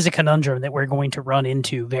it is a conundrum that we're going to run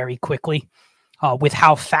into very quickly with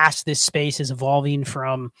how fast this space is evolving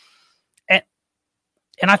from.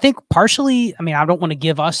 And I think partially, I mean, I don't want to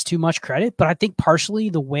give us too much credit, but I think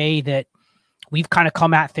partially the way that we've kind of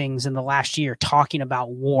come at things in the last year, talking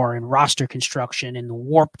about war and roster construction and the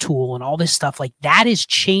warp tool and all this stuff, like that is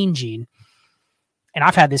changing. And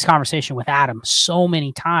I've had this conversation with Adam so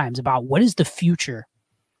many times about what is the future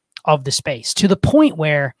of the space, to the point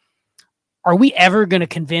where, are we ever going to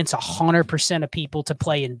convince 100% of people to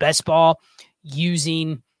play in best ball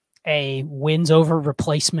using a wins over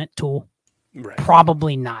replacement tool? Right.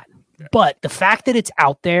 Probably not. Yeah. But the fact that it's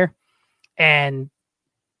out there, and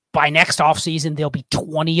by next offseason, there'll be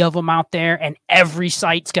 20 of them out there, and every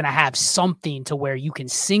site's going to have something to where you can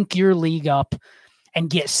sync your league up and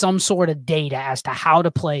get some sort of data as to how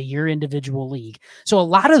to play your individual league. So a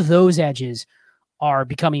lot of those edges are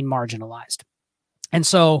becoming marginalized. And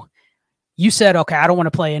so you said, okay, I don't want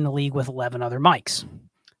to play in a league with 11 other mics.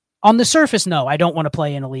 On the surface, no, I don't want to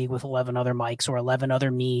play in a league with 11 other mics or 11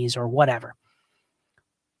 other me's or whatever.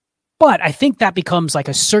 But I think that becomes like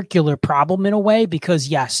a circular problem in a way, because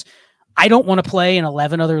yes, I don't want to play in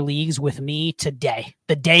 11 other leagues with me today,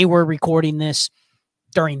 the day we're recording this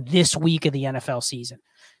during this week of the NFL season,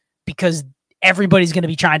 because everybody's going to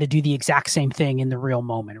be trying to do the exact same thing in the real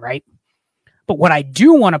moment, right? But what I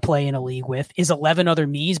do want to play in a league with is 11 other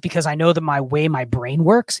me's, because I know that my way my brain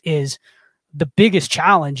works is the biggest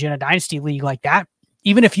challenge in a dynasty league like that.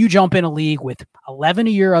 Even if you jump in a league with 11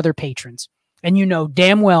 of your other patrons, and you know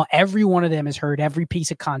damn well every one of them has heard every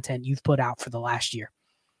piece of content you've put out for the last year,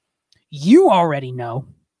 you already know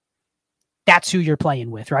that's who you're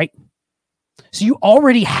playing with, right? So you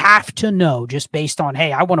already have to know, just based on,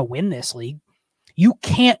 hey, I want to win this league. You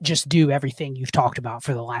can't just do everything you've talked about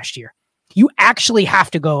for the last year. You actually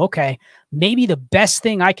have to go, okay, maybe the best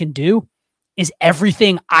thing I can do is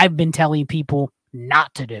everything I've been telling people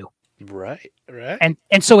not to do. Right.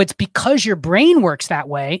 And so it's because your brain works that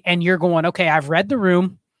way, and you're going, okay, I've read the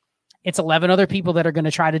room. It's 11 other people that are going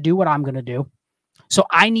to try to do what I'm going to do. So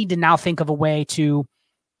I need to now think of a way to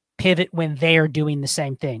pivot when they're doing the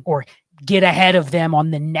same thing, or get ahead of them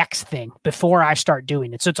on the next thing before I start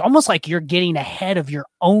doing it. So it's almost like you're getting ahead of your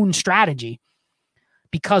own strategy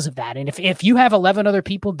because of that. And if you have 11 other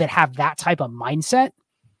people that have that type of mindset,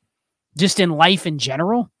 just in life in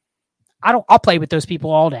general, I'll play with those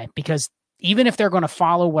people all day, because even if they're going to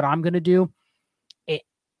follow what I'm going to do,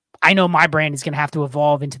 I know my brand is going to have to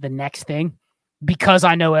evolve into the next thing, because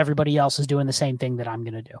I know everybody else is doing the same thing that I'm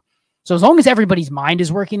going to do. So as long as everybody's mind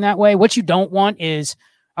is working that way, what you don't want is,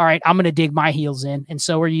 all right, I'm going to dig my heels in, and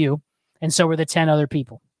so are you, and so are the 10 other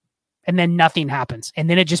people. And then nothing happens. And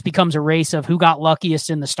then it just becomes a race of who got luckiest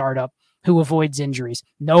in the startup, who avoids injuries.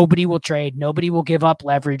 Nobody will trade. Nobody will give up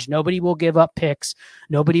leverage. Nobody will give up picks.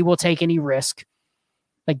 Nobody will take any risk.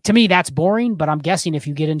 Like, to me, that's boring, but I'm guessing if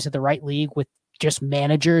you get into the right league with just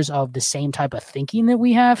managers of the same type of thinking that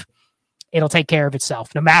we have, it'll take care of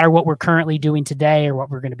itself, no matter what we're currently doing today or what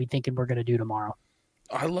we're going to be thinking we're going to do tomorrow.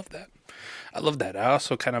 I love that. I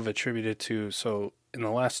also kind of attribute it to, so in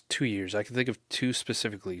the last 2 years, I can think of two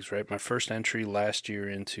specific leagues, right? My first entry last year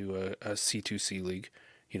into a C2C league,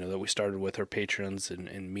 that we started with our patrons,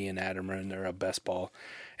 and me and Adam are in there at best ball.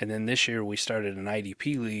 And then this year we started an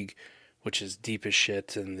IDP league, which is deep as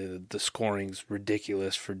shit, and the scoring's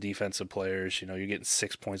ridiculous for defensive players. You're getting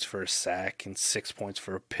 6 points for a sack and 6 points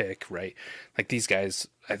for a pick, right? Like, these guys,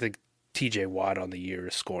 I think TJ Watt on the year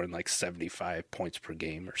is scoring like 75 points per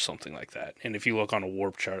game or something like that. And if you look on a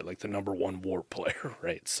warp chart, like the number one warp player,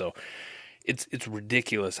 right? So it's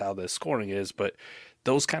ridiculous how the scoring is, but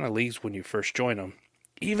those kind of leagues, when you first join them,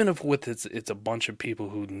 even if with it's a bunch of people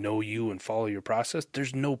who know you and follow your process,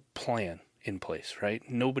 there's no plan in place, right?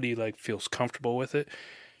 Nobody like feels comfortable with it.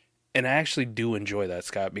 And I actually do enjoy that,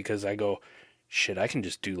 Scott, because I go, shit, I can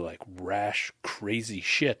just do like rash, crazy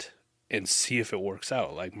shit and see if it works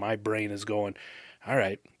out. Like my brain is going, all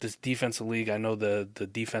right, this defensive league, I know the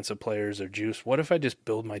defensive players are juice. What if I just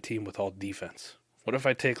build my team with all defense? What if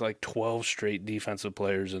I take like 12 straight defensive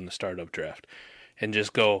players in the startup draft and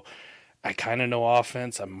just go, I kind of know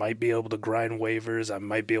offense. I might be able to grind waivers. I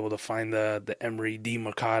might be able to find the Emery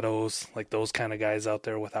DeMercados, like those kind of guys out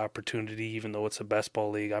there with opportunity, even though it's a best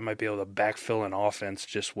ball league. I might be able to backfill an offense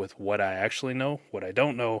just with what I actually know. What I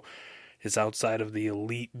don't know is outside of the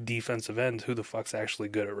elite defensive end, who the fuck's actually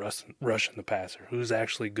good at rushing the passer? Who's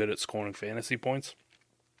actually good at scoring fantasy points?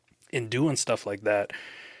 And doing stuff like that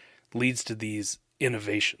leads to these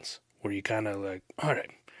innovations where you kind of like, all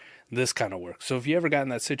right, this kind of works. So if you ever got in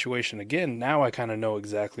that situation again, now I kind of know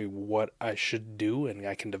exactly what I should do and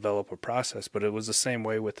I can develop a process. But it was the same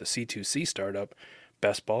way with the C2C startup,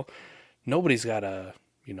 best ball. Nobody's got a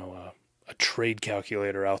trade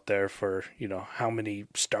calculator out there for, how many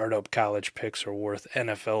startup college picks are worth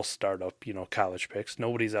NFL startup, college picks.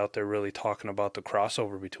 Nobody's out there really talking about the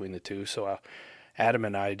crossover between the two. So Adam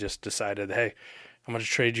and I just decided, hey, I'm going to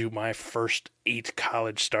trade you my first 8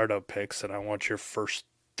 college startup picks and I want your first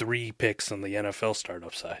 3 picks on the NFL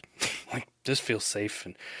startup side. Like, this feels safe.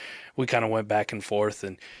 And we kind of went back and forth,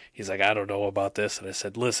 and he's like, I don't know about this. And I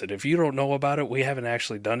said, listen, if you don't know about it, we haven't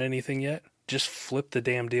actually done anything yet. Just flip the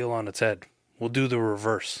damn deal on its head. We'll do the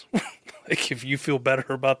reverse. Like, if you feel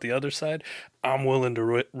better about the other side, I'm willing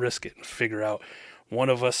to risk it and figure out one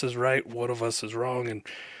of us is right, one of us is wrong. And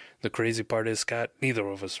the crazy part is, Scott, neither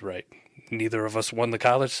of us is right. Neither of us won the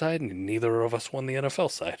college side, and neither of us won the NFL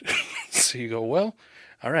side. So you go, well,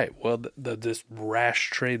 all right, well, this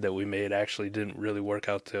rash trade that we made actually didn't really work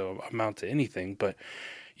out to amount to anything, but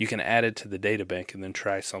you can add it to the data bank and then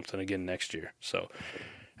try something again next year. So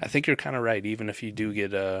I think you're kind of right, even if you do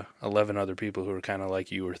get 11 other people who are kind of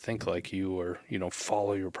like you or think like you or,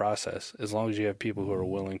 follow your process, as long as you have people who are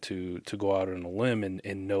willing to go out on a limb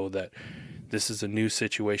and know that this is a new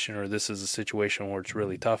situation or this is a situation where it's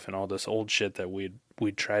really tough and all this old shit that we'd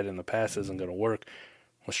tried in the past isn't going to work.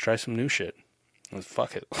 Let's try some new shit. Let's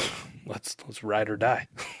fuck it. Let's ride or die.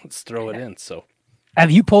 Let's throw it in. So,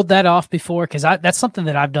 have you pulled that off before? Because that's something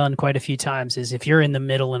that I've done quite a few times. Is if you're in the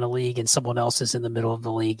middle in a league and someone else is in the middle of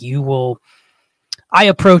the league, I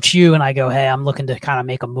approach you and I go, hey, I'm looking to kind of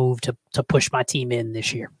make a move to push my team in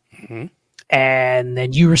this year. Mm-hmm. And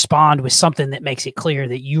then you respond with something that makes it clear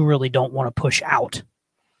that you really don't want to push out.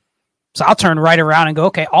 So I'll turn right around and go,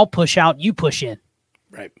 okay, I'll push out, you push in.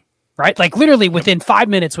 Right? Like literally within 5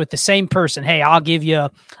 minutes with the same person, hey, I'll give you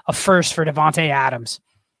a first for Devontae Adams.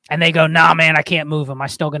 And they go, nah, man, I can't move him. I'm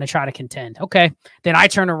still going to try to contend. Okay. Then I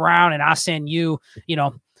turn around and I send you,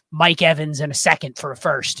 Mike Evans and a second for a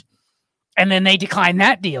first. And then they decline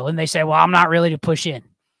that deal and they say, well, I'm not really to push in.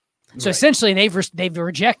 So essentially they've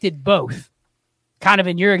rejected both. Kind of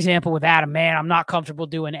in your example with Adam, man, I'm not comfortable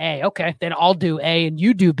doing A. Okay. Then I'll do A and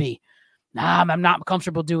you do B. Nah, I'm not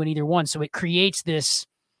comfortable doing either one. So it creates this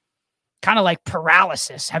kind of like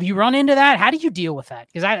paralysis. Have you run into that? How do you deal with that?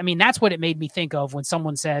 Because I mean, that's what it made me think of when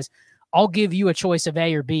someone says, I'll give you a choice of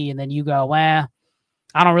A or B. And then you go, well,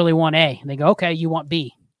 I don't really want A. And they go, okay, you want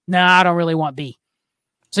B. No, I don't really want B.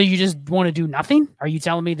 So you just want to do nothing? Are you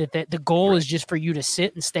telling me that the goal is just for you to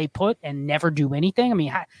sit and stay put and never do anything? I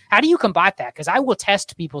mean, how do you combat that? Because I will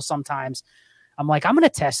test people sometimes. I'm like, I'm going to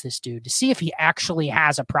test this dude to see if he actually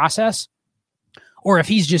has a process or if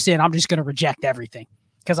he's just I'm just going to reject everything.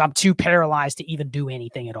 Because I'm too paralyzed to even do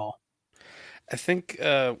anything at all. I think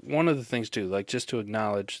one of the things too, like just to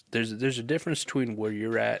acknowledge, there's a difference between where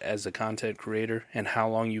you're at as a content creator and how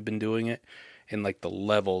long you've been doing it, and like the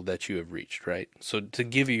level that you have reached, right? So to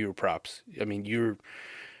give you your props, I mean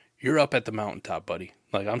you're up at the mountaintop, buddy.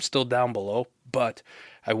 Like I'm still down below, but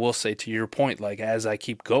I will say to your point, like as I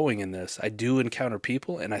keep going in this, I do encounter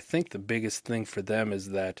people, and I think the biggest thing for them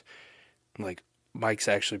is that, like, Mike's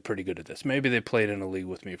actually pretty good at this. Maybe they played in a league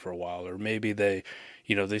with me for a while, or maybe they've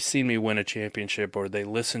seen me win a championship, or they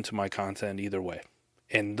listen to my content either way.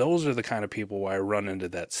 And those are the kind of people I run into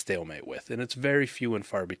that stalemate with. And it's very few and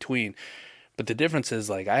far between. But the difference is,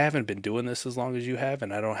 like, I haven't been doing this as long as you have,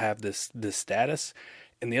 and I don't have this status.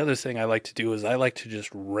 And the other thing I like to do is I like to just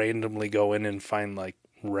randomly go in and find, like,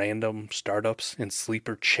 random startups in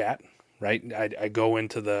sleeper chat right? I go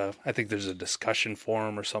into I think there's a discussion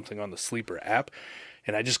forum or something on the Sleeper app,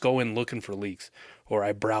 and I just go in looking for leagues, or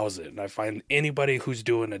I browse it and I find anybody who's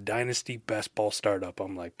doing a dynasty best ball startup.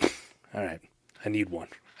 I'm like, all right, I need one.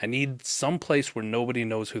 I need some place where nobody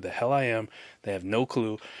knows who the hell I am. They have no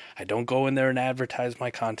clue. I don't go in there and advertise my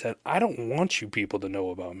content. I don't want you people to know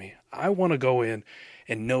about me. I want to go in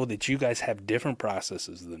and know that you guys have different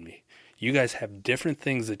processes than me. You guys have different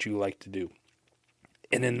things that you like to do.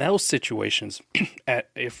 And in those situations,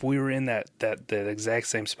 if we were in that exact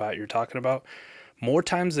same spot you're talking about, more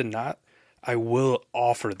times than not, I will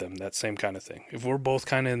offer them that same kind of thing. If we're both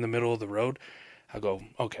kind of in the middle of the road, I'll go,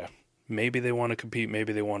 okay, maybe they want to compete,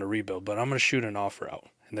 maybe they want to rebuild, but I'm going to shoot an offer out.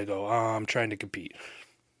 And they go, I'm trying to compete.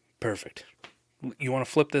 Perfect. You want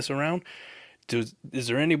to flip this around? Is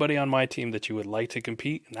there anybody on my team that you would like to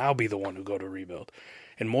compete? And I'll be the one who go to rebuild.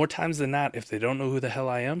 And more times than not, if they don't know who the hell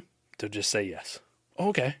I am, they'll just say yes.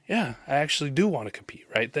 Okay, yeah, I actually do want to compete,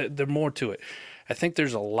 right? There's more to it. I think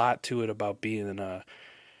there's a lot to it about being a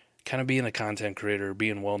content creator,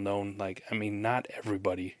 being well known. Like, I mean, not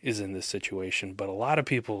everybody is in this situation, but a lot of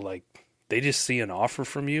people, like, they just see an offer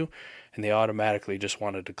from you and they automatically just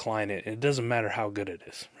want to decline it. And it doesn't matter how good it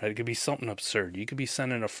is, right? It could be something absurd. You could be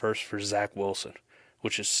sending a first for Zach Wilson,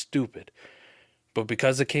 which is stupid. But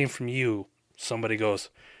because it came from you, somebody goes,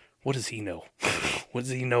 what does he know? What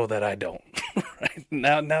does he know that I don't? Right?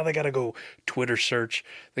 Now they got to go Twitter search.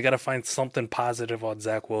 They got to find something positive on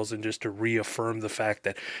Zach Wilson just to reaffirm the fact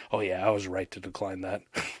that, oh yeah, I was right to decline that.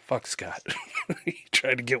 Fuck Scott. He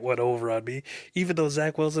tried to get one over on me. Even though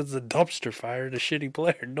Zach Wilson's a dumpster fire and a shitty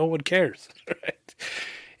player, no one cares. Right?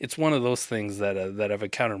 It's one of those things that I've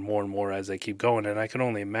encountered more and more as I keep going. And I can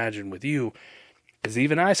only imagine with you, because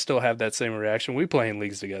even I still have that same reaction. We play in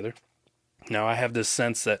leagues together. Now I have this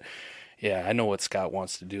sense that, yeah, I know what Scott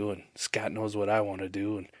wants to do, and Scott knows what I want to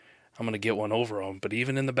do, and I'm going to get one over on him. But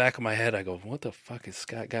even in the back of my head, I go, what the fuck has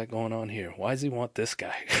Scott got going on here? Why does he want this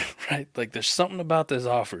guy? Right? Like, there's something about this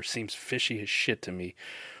offer seems fishy as shit to me.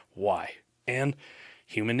 Why? And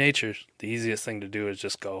human nature, the easiest thing to do is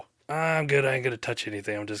just go, I'm good, I ain't going to touch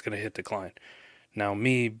anything, I'm just going to hit decline. Now,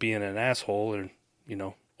 me being an asshole or,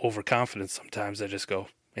 overconfident sometimes, I just go,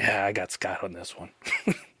 yeah, I got Scott on this one.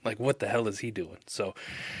 Like, what the hell is he doing? So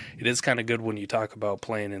it is kind of good when you talk about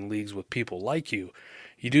playing in leagues with people like you.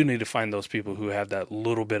 You do need to find those people who have that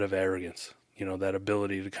little bit of arrogance, that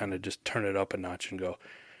ability to kind of just turn it up a notch and go,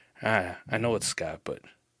 I know it's Scott, but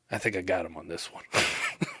I think I got him on this one.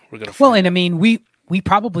 We're gonna. Well, and I mean, we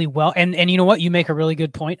probably and you know what? You make a really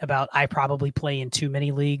good point about I probably play in too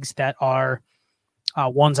many leagues that are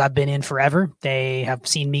ones I've been in forever. They have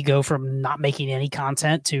seen me go from not making any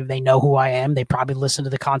content to they know who I am. They probably listen to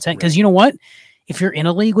the content because you know what? If you're in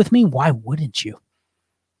a league with me, why wouldn't you?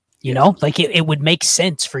 You know, like it would make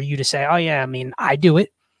sense for you to say, oh yeah, I mean, I do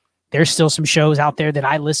it. There's still some shows out there that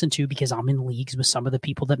I listen to because I'm in leagues with some of the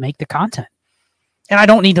people that make the content. And I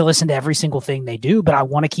don't need to listen to every single thing they do, but I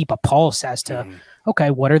want to keep a pulse as to, okay,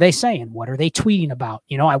 what are they saying? What are they tweeting about?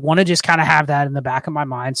 I want to just kind of have that in the back of my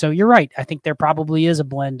mind. So you're right. I think there probably is a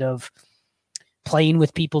blend of playing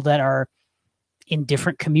with people that are in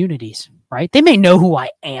different communities, right? They may know who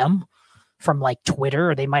I am from like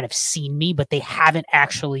Twitter, or they might have seen me, but they haven't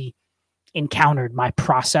actually encountered my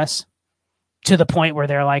process to the point where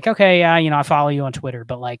they're like, okay, yeah, I follow you on Twitter,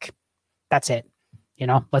 but like, that's it.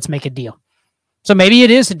 Let's make a deal. So maybe it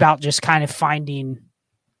is about just kind of finding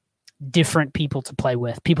different people to play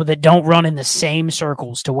with, people that don't run in the same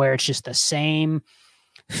circles to where it's just the same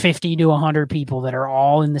 50 to 100 people that are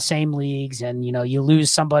all in the same leagues. And, you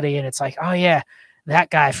lose somebody and it's like, oh yeah, that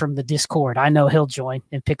guy from the Discord, I know he'll join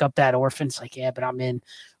and pick up that orphan. It's like, yeah, but I'm in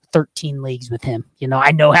 13 leagues with him.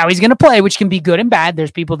 I know how he's going to play, which can be good and bad. There's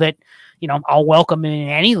people that, I'll welcome in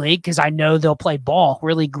any league because I know they'll play ball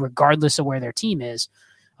really regardless of where their team is.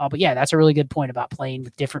 But yeah, that's a really good point about playing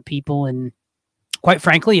with different people. And quite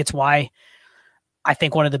frankly, it's why I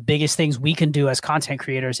think one of the biggest things we can do as content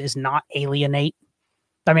creators is not alienate.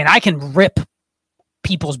 I mean, I can rip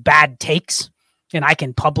people's bad takes and I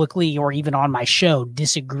can publicly or even on my show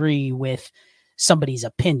disagree with somebody's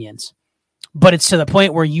opinions. But it's to the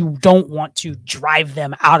point where you don't want to drive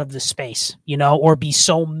them out of the space, or be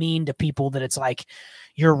so mean to people that it's like,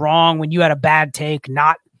 you're wrong when you had a bad take.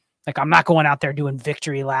 Not like I'm not going out there doing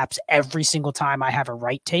victory laps every single time I have a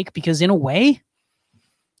right take, because in a way,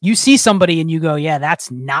 you see somebody and you go, yeah,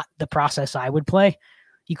 that's not the process I would play.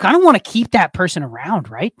 You kind of want to keep that person around,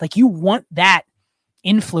 right? Like you want that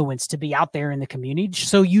influence to be out there in the community.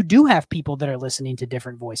 So you do have people that are listening to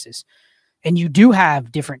different voices. And you do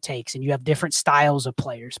have different takes and you have different styles of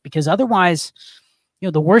players, because otherwise,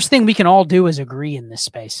 the worst thing we can all do is agree in this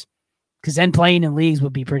space. because then playing in leagues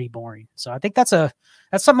would be pretty boring. So I think that's something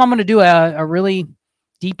I'm going to do a really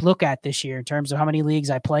deep look at this year in terms of how many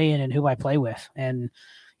leagues I play in and who I play with. And,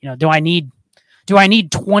 do I need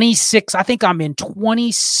 26? I think I'm in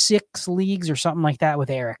 26 leagues or something like that with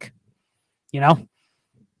Eric, and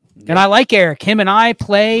I like Eric. Him and I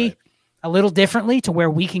play a little differently to where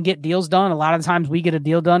we can get deals done. A lot of the times we get a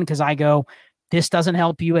deal done because I go, this doesn't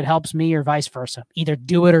help you, it helps me, or vice versa. Either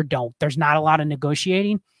do it or don't. There's not a lot of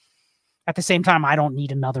negotiating. At the same time, I don't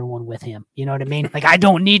need another one with him. You know what I mean? Like, I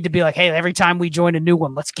don't need to be like, hey, every time we join a new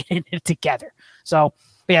one, let's get in it together. So,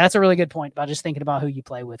 yeah, that's a really good point about just thinking about who you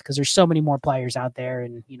play with, because there's so many more players out there,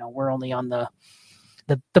 and, we're only on the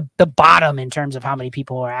bottom in terms of how many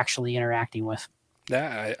people are actually interacting with.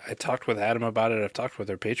 Yeah, I talked with Adam about it. I've talked with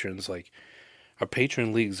our patrons. Like, our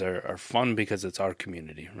patron leagues are fun because it's our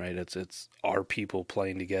community, right? It's our people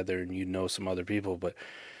playing together, and some other people, but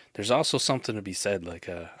there's also something to be said, like,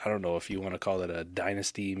 I don't know if you want to call it a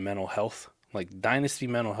dynasty mental health. Like, dynasty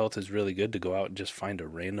mental health is really good to go out and just find a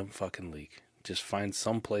random fucking league. Just find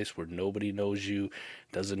some place where nobody knows you,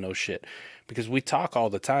 doesn't know shit. Because we talk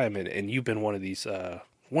all the time, and you've been one of these,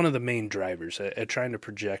 one of the main drivers at trying to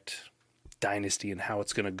project dynasty and how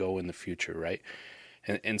it's going to go in the future, right?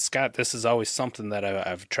 And Scott, this is always something that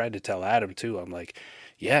I've tried to tell Adam too. I'm like,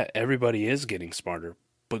 yeah, everybody is getting smarter,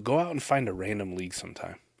 but go out and find a random league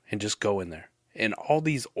sometime and just go in there. And all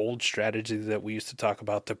these old strategies that we used to talk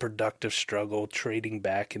about, the productive struggle, trading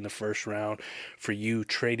back in the first round, for you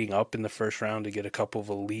trading up in the first round to get a couple of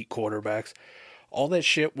elite quarterbacks, all that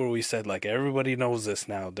shit where we said, like, everybody knows this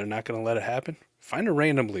now, they're not going to let it happen. Find a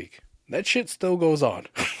random league. That shit still goes on.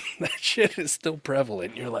 That shit is still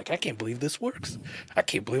prevalent. You're like, I can't believe this works. I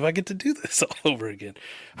can't believe I get to do this all over again.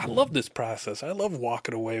 I love this process. I love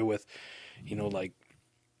walking away with, like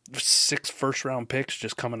 6 first-round picks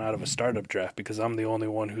just coming out of a startup draft because I'm the only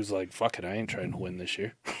one who's like, fuck it, I ain't trying to win this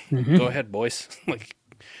year. Mm-hmm. Go ahead, boys. Like,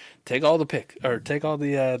 take all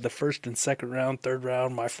the first and second round, third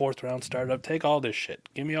round, my 4th round startup. Take all this shit.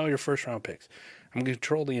 Give me all your first-round picks. I'm going to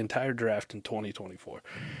control the entire draft in 2024.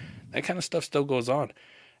 That kind of stuff still goes on.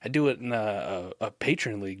 I do it in a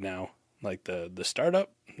patron league now. Like the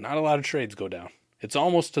startup, not a lot of trades go down. It's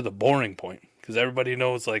almost to the boring point because everybody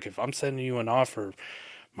knows, like, if I'm sending you an offer,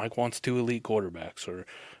 Mike wants 2 elite quarterbacks, or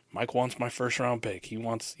Mike wants my first-round pick. He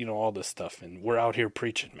wants, all this stuff, and we're out here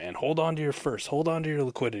preaching, man. Hold on to your first. Hold on to your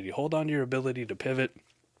liquidity. Hold on to your ability to pivot.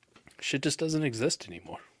 Shit just doesn't exist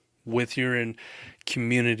anymore with you're in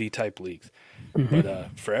community-type leagues. Mm-hmm.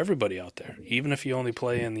 But for everybody out there, even if you only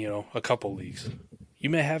play in, a couple leagues, you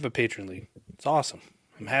may have a patron league. It's awesome.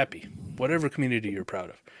 I'm happy. Whatever community you're proud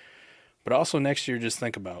of. But also next year, just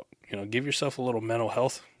think about, give yourself a little mental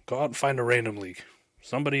health. Go out and find a random league.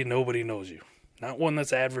 Somebody nobody knows you. Not one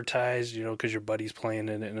that's advertised, because your buddy's playing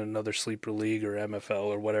in another sleeper league or MFL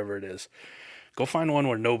or whatever it is. Go find one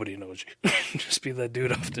where nobody knows you. Just be that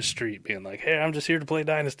dude off the street being like, hey, I'm just here to play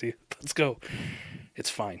Dynasty. Let's go. It's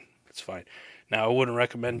fine. It's fine. Now, I wouldn't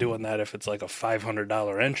recommend doing that if it's like a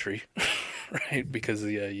 $500 entry, right? Because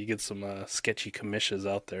you get some sketchy commissions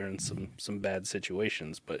out there and some bad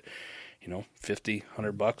situations. But, $50,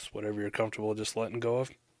 $100, whatever you're comfortable just letting go of,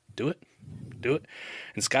 do it. Do it.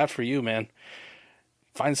 And Scott, for you, man,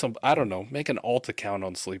 find some, I don't know, make an alt account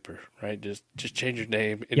on Sleeper, right? Just change your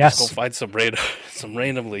name and just go find some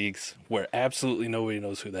random leagues where absolutely nobody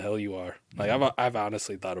knows who the hell you are. Like, I've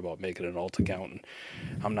honestly thought about making an alt account, and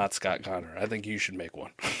I'm not Scott Connor. I think you should make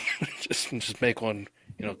one. just make one,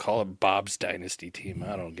 call it Bob's Dynasty Team.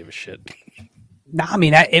 I don't give a shit. No, I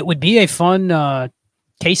mean, it would be a fun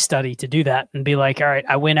case study to do that and be like, all right,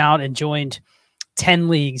 I went out and joined 10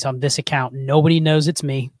 leagues on this account. Nobody knows it's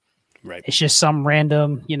me. Right. It's just some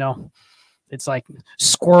random, it's like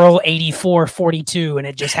Squirrel 8442, and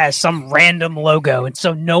it just has some random logo. And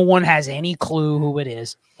so no one has any clue who it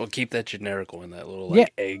is. Well, keep that generical in that little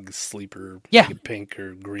egg sleeper, pink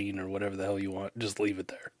or green or whatever the hell you want. Just leave it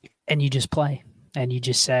there. And you just play. And you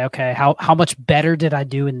just say, okay, how much better did I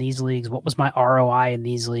do in these leagues? What was my ROI in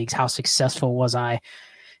these leagues? How successful was I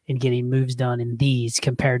in getting moves done in these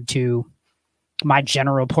compared to my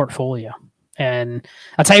general portfolio? And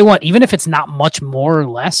I'll tell you what, even if it's not much more or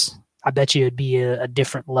less, I bet you it'd be a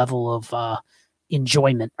different level of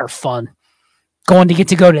enjoyment or fun going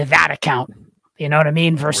to go to that account. You know what I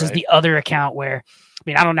mean? Versus the other account where,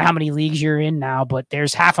 I don't know how many leagues you're in now, but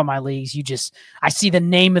there's half of my leagues. I see the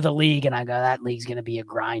name of the league and I go, that league's going to be a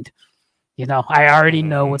grind. I already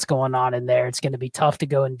know what's going on in there. It's going to be tough to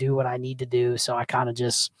go and do what I need to do. So I kind of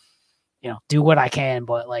just, do what I can.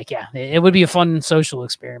 But it would be a fun social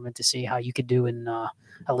experiment to see how you could do in a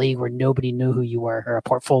league where nobody knew who you were, or a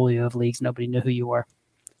portfolio of leagues nobody knew who you were.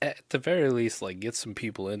 at the very least, like, get some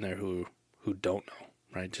people in there who don't know,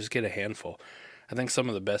 right? Just get a handful. I think some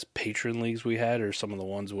of the best patron leagues we had are some of the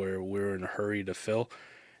ones where we're in a hurry to fill,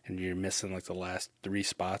 and you're missing like the last 3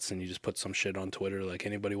 spots, and you just put some shit on Twitter like,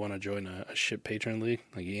 anybody want to join a shit patron league?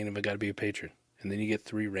 Like, you ain't even got to be a patron. And then you get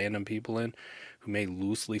 3 random people in who may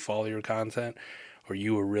loosely follow your content, or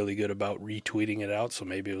you were really good about retweeting it out, so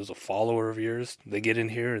maybe it was a follower of yours. They get in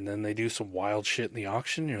here, and then they do some wild shit in the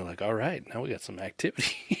auction. You're like, all right, now we got some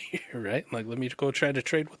activity here, right? Like, let me go try to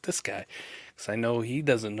trade with this guy, because I know he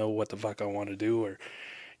doesn't know what the fuck I want to do, or,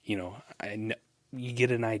 you know, you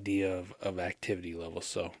get an idea of activity level.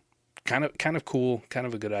 So kind of cool, kind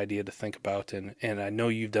of a good idea to think about. And I know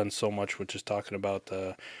you've done so much with just talking about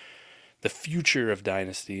the future of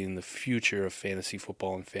Dynasty and the future of fantasy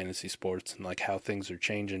football and fantasy sports, and like how things are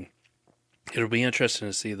changing. It'll be interesting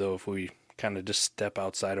to see, though, if we kind of just step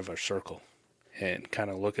outside of our circle and kind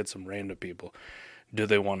of look at some random people. Do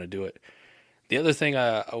they want to do it? The other thing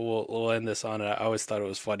we'll end this on, I always thought it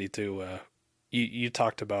was funny too. You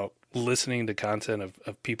talked about listening to content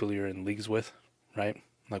of people you're in leagues with, right?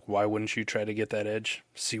 Like, why wouldn't you try to get that edge?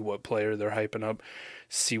 See what player they're hyping up,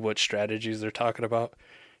 see what strategies they're talking about.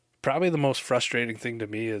 Probably the most frustrating thing to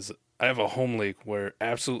me is I have a home league where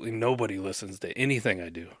absolutely nobody listens to anything I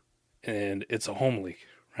do. And it's a home league,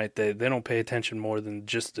 right? They don't pay attention more than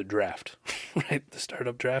just the draft, right? The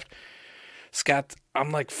startup draft. Scott,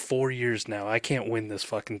 I'm like 4 years now. I can't win this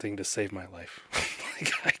fucking thing to save my life.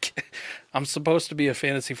 I'm supposed to be a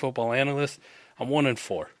fantasy football analyst. I'm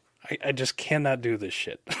 1-4. I just cannot do this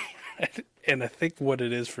shit. And I think what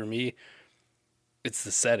it is for me, it's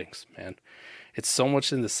the settings, man. It's so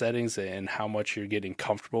much in the settings and how much you're getting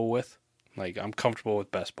comfortable with. Like, I'm comfortable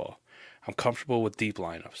with best ball. I'm comfortable with deep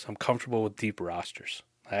lineups. I'm comfortable with deep rosters.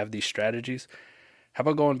 I have these strategies. How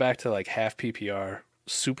about going back to like half PPR,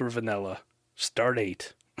 super vanilla, start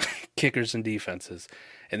 8, kickers and defenses,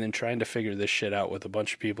 and then trying to figure this shit out with a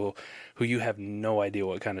bunch of people who you have no idea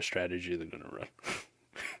what kind of strategy they're going to run.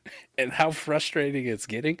 And how frustrating it's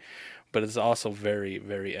getting, but it's also very,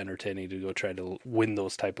 very entertaining to go try to win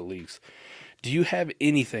those type of leagues. Do you have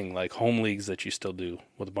anything like home leagues that you still do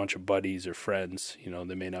with a bunch of buddies or friends? You know,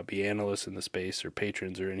 they may not be analysts in the space or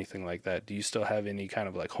patrons or anything like that. Do you still have any kind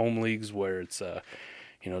of like home leagues where it's,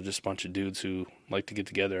 just a bunch of dudes who like to get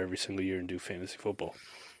together every single year and do fantasy football?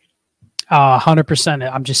 100%.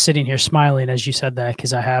 I'm just sitting here smiling as you said that,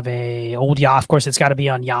 because I have a old Yahoo. Of course, it's got to be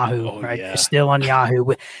on Yahoo, right? Yeah. It's still on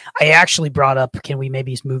Yahoo. I actually brought up, can we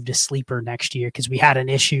maybe move to Sleeper next year? Because we had an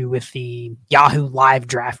issue with the Yahoo live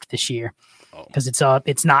draft this year, because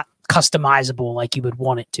it's not customizable like you would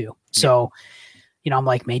want it to. So, I'm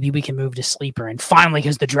like, maybe we can move to Sleeper. And finally,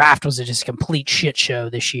 because the draft was just a complete shit show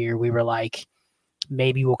this year, we were like,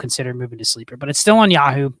 maybe we'll consider moving to Sleeper. But it's still on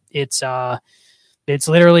Yahoo. It's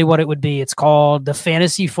literally what it would be. It's called the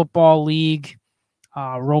Fantasy Football League,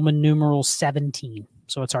 Roman numeral 17.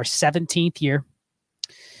 So it's our 17th year.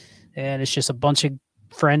 And it's just a bunch of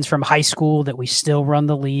friends from high school that we still run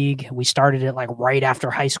the league. We started it like right after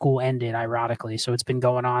high school ended, ironically. So it's been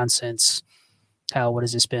going on since, what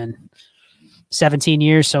has this been? 17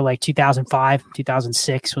 years. So like 2005,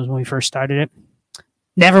 2006 was when we first started it.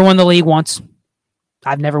 Never won the league once.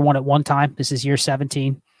 I've never won it one time. This is year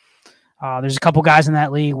 17. There's a couple guys in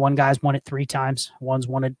that league. One guy's won it 3 times. One's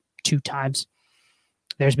won it 2 times.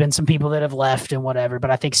 There's been some people that have left and whatever,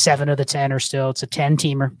 but I think 7 of the 10 are still. It's a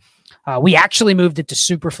 10-teamer. We actually moved it to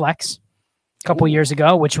Superflex a couple years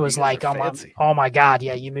ago, which was like, oh my God,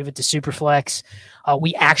 yeah, you move it to Superflex.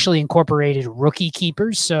 We actually incorporated rookie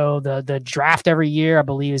keepers. So the draft every year, I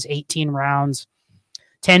believe, is 18 rounds,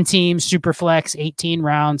 10 teams, Superflex, 18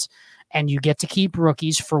 rounds. And you get to keep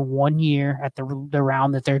rookies for 1 year at the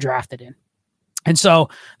round that they're drafted in. And so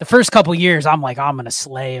the first couple years, I'm like, I'm going to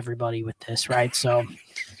slay everybody with this, right? So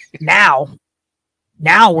now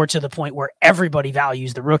we're to the point where everybody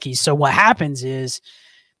values the rookies. So what happens is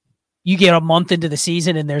you get a month into the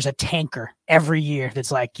season and there's a tanker every year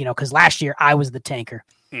that's like, because last year I was the tanker.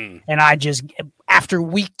 And I just, after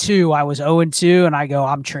week 2, I was 0-2 and I go,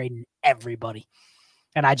 I'm trading everybody.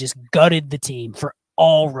 And I just gutted the team for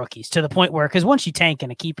all rookies to the point where, because once you tank in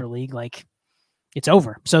a keeper league, like it's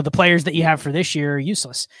over. So the players that you have for this year are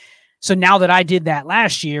useless. So now that I did that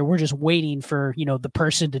last year, we're just waiting for, the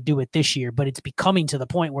person to do it this year, but it's becoming to the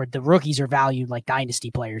point where the rookies are valued like dynasty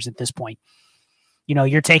players at this point.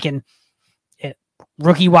 You're taking a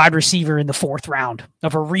rookie wide receiver in the 4th round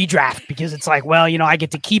of a redraft because it's like, well, I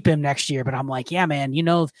get to keep him next year, but I'm like, yeah, man,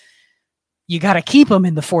 you got to keep him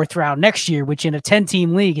in the 4th round next year, which in a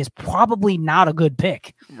 10-team league is probably not a good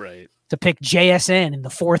pick. Right. To pick JSN in the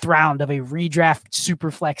 4th round of a redraft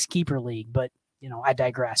Superflex keeper league. But I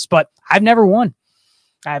digress. But I've never won.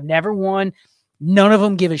 None of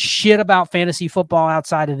them give a shit about fantasy football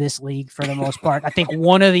outside of this league for the most part. I think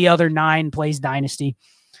one of the other 9 plays Dynasty.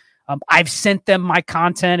 I've sent them my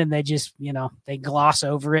content and they just, they gloss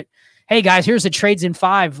over it. Hey guys, here's a Trades in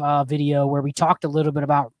 5 video where we talked a little bit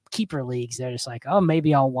about keeper leagues. They're just like, oh,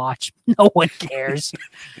 maybe I'll watch. No one cares.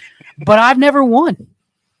 But I've never won.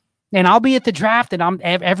 And I'll be at the draft and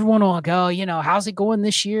everyone will go, how's it going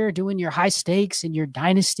this year doing your high stakes and your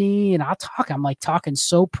dynasty? And I'm like talking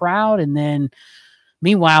so proud. And then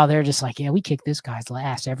meanwhile, they're just like, yeah, we kick this guy's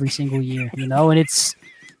last every single year, and it's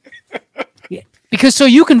because so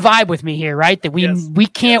you can vibe with me here, right? That we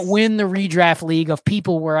can't win the redraft league of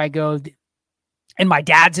people where I go and my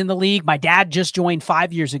dad's in the league. My dad just joined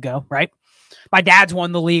 5 years ago, right? My dad's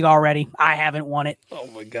won the league already. I haven't won it. Oh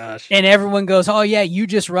my gosh. And everyone goes, oh yeah, you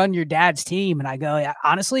just run your dad's team. And I go, yeah,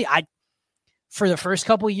 honestly, for the first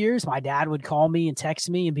couple of years, my dad would call me and text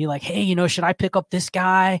me and be like, hey, should I pick up this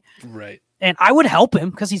guy? Right. And I would help him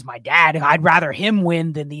because he's my dad. I'd rather him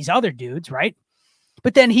win than these other dudes, right?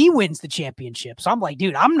 But then he wins the championship. So I'm like,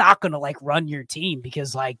 dude, I'm not going to run your team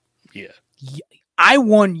because I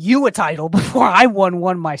won you a title before I won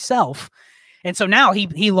one myself. And so now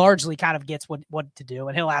he largely kind of gets what to do,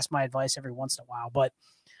 and he'll ask my advice every once in a while. But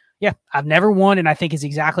yeah, I've never won, and I think it's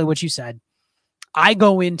exactly what you said. I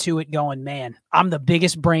go into it going, man, I'm the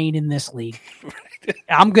biggest brain in this league.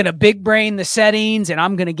 I'm going to big brain the settings, and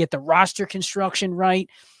I'm going to get the roster construction right.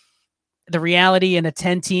 The reality in a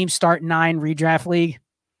 10-team start 9 redraft league,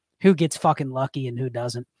 who gets fucking lucky and who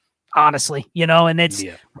doesn't, honestly, and it's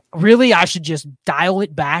really, I should just dial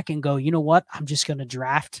it back and go, you know what? I'm just going to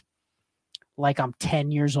draft like I'm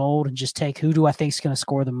 10 years old and just take who do I think is going to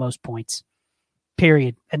score the most points,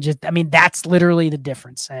 period. And that's literally the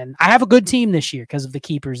difference. And I have a good team this year because of the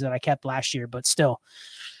keepers that I kept last year, but still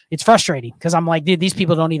it's frustrating because I'm like, dude, these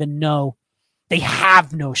people don't even know. They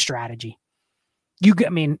have no strategy.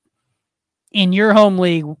 In your home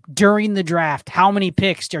league during the draft, how many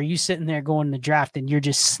picks are you sitting there going to the draft and you're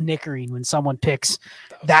just snickering when someone picks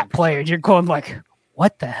that player? You're going like,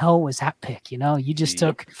 what the hell was that pick?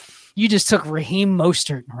 You just took Raheem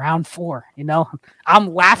Mostert in round 4.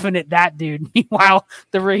 I'm laughing at that dude. Meanwhile,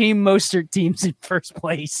 the Raheem Mostert team's in first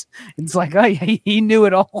place. It's like, oh, yeah, he knew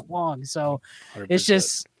it all along. So 100%. It's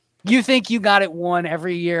just, you think you got it won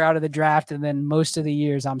every year out of the draft. And then most of the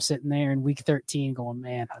years I'm sitting there in week 13 going,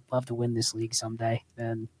 man, I'd love to win this league someday.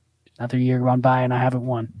 And another year gone by and I haven't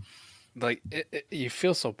won. You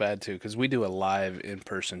feel so bad too, because we do a live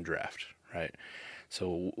in-person draft, right?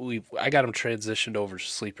 So I got them transitioned over to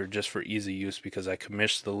Sleeper just for easy use because I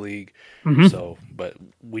commissioned the league. Mm-hmm. So, but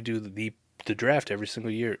we do the draft every single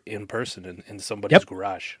year in person in somebody's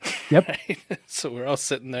garage. Yep. Right? So we're all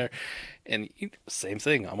sitting there, and same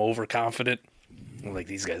thing. I'm overconfident. I'm like,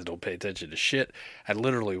 these guys don't pay attention to shit. I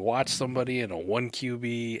literally watched somebody in a 1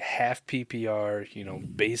 QB, half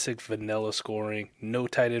PPR, basic vanilla scoring, no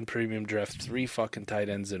tight end premium draft, 3 fucking tight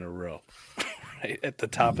ends in a row. At the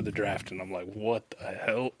top of the draft, and I'm like, what the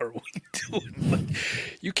hell are we doing?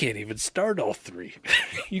 You can't even start all 3.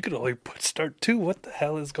 You can only start 2. What the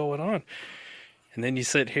hell is going on? And then you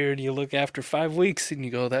sit here and you look after 5 weeks and you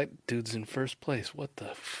go, that dude's in first place. What the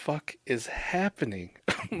fuck is happening?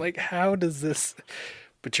 I'm like, how does this?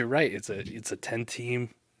 But you're right. It's a 10-team,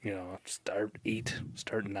 start 8,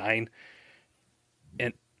 start 9.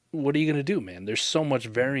 And what are you going to do, man? There's so much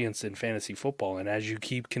variance in fantasy football, and as you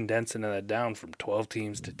keep condensing that down from 12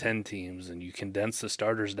 teams to 10 teams, and you condense the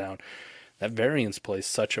starters down, that variance plays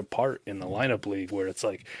such a part in the lineup league where it's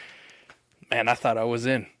like, man, I thought I was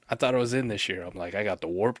in this year. I'm like, I got the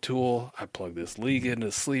Warp tool. I plug this league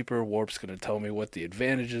into Sleeper. Warp's going to tell me what the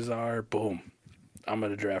advantages are. Boom. I'm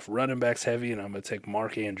going to draft running backs heavy, and I'm going to take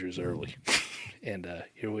Mark Andrews early. And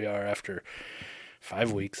here we are after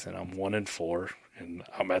 5 weeks, and I'm 1-4. And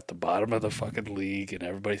I'm at the bottom of the fucking league, and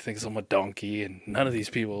everybody thinks I'm a donkey, and none of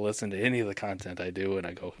these people listen to any of the content I do, and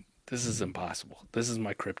I go, this is impossible. This is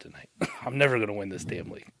my kryptonite. I'm never going to win this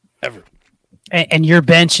damn league, ever. And your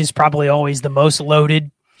bench is probably always the most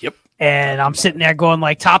loaded. Yep. And I'm sitting there going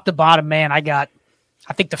like top to bottom, man, I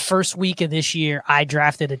think the first week of this year, I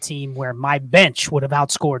drafted a team where my bench would have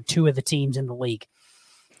outscored 2 of the teams in the league.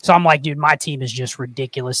 So I'm like, dude, my team is just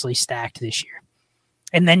ridiculously stacked this year.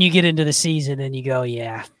 And then you get into the season and you go,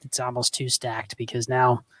 yeah, it's almost too stacked because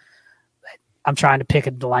now I'm trying to pick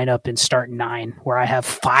a lineup in start 9 where I have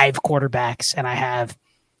 5 quarterbacks and I have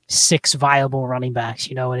 6 viable running backs,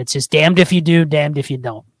 and it's just damned if you do, damned if you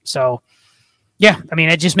don't. So, yeah,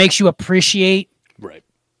 it just makes you appreciate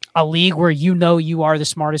a league where you are the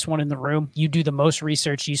smartest one in the room. You do the most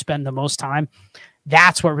research. You spend the most time.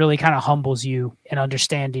 That's what really kind of humbles you in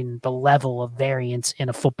understanding the level of variance in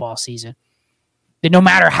a football season. That no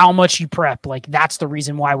matter how much you prep, like that's the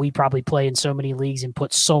reason why we probably play in so many leagues and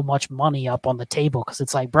put so much money up on the table. Because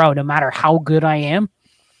it's like, bro, no matter how good I am,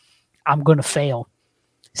 I'm going to fail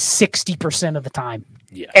 60% of the time.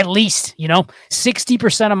 Yeah. At least,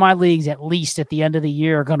 60% of my leagues, at least at the end of the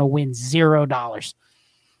year, are going to win $0.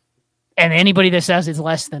 And anybody that says it's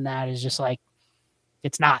less than that is just like,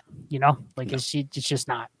 it's not, it's just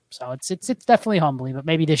not. So it's definitely humbling, but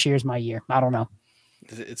maybe this year's my year. I don't know.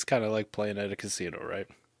 It's kind of like playing at a casino, right?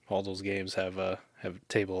 All those games have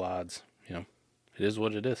table odds. It is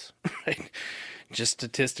what it is. Right? Just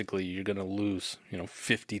statistically, you're gonna lose.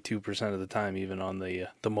 52% of the time, even on the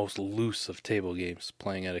most loose of table games,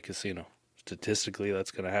 playing at a casino. Statistically,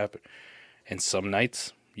 that's gonna happen. And some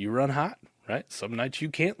nights you run hot, right? Some nights you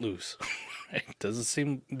can't lose. Right? Doesn't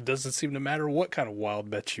seem to matter what kind of wild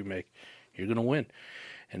bets you make, you're gonna win.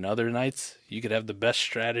 And other nights you could have the best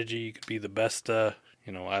strategy. You could be the best. I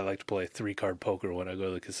like to play 3-card poker when I go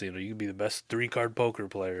to the casino. You could be the best 3-card poker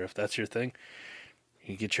player if that's your thing.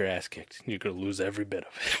 You get your ass kicked. You're going to lose every bit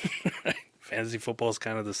of it. Right? Fantasy football is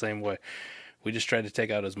kind of the same way. We just try to take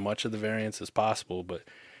out as much of the variance as possible, but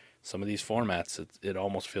some of these formats, it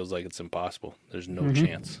almost feels like it's impossible. There's no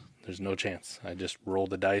chance. There's no chance. I just roll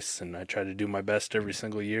the dice, and I try to do my best every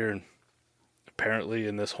single year, and apparently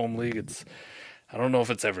in this home league, I don't know if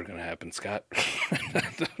it's ever going to happen, Scott.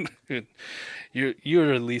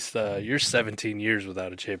 You're at least you're 17 years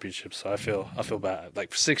without a championship, so I feel bad.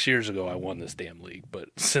 Like 6 years ago, I won this damn league, but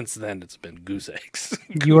since then it's been goose eggs.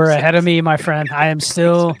 You are ahead of me, my friend. I am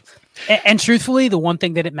still, and truthfully, the one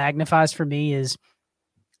thing that it magnifies for me is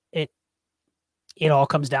it all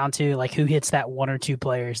comes down to like who hits that 1 or 2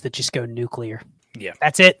 players that just go nuclear. Yeah,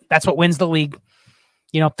 that's it. That's what wins the league.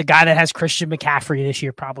 The guy that has Christian McCaffrey this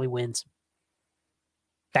year probably wins.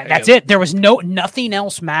 That's it. There was nothing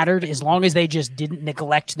else mattered as long as they just didn't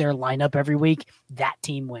neglect their lineup every week. That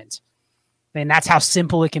team wins. And that's how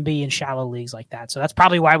simple it can be in shallow leagues like that. So that's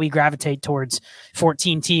probably why we gravitate towards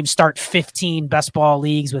 14 teams, start 15 best ball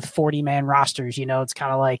leagues with 40-man rosters. It's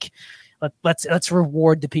kind of like let's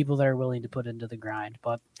reward the people that are willing to put into the grind.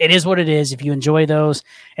 But it is what it is. If you enjoy those,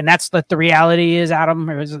 and that's the reality is, Adam,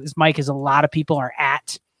 or as Mike, is a lot of people are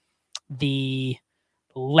at the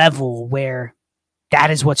level where that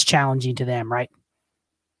is what's challenging to them, right?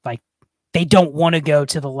 Like they don't want to go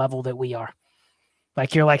to the level that we are.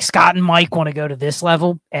 Like you're like Scott and Mike want to go to this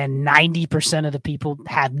level, and 90% of the people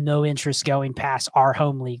have no interest going past our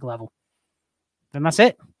home league level. And that's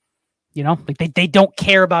it. Like they don't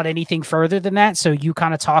care about anything further than that. So you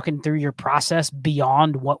kind of talking through your process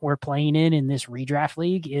beyond what we're playing in this redraft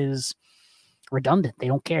league is redundant. They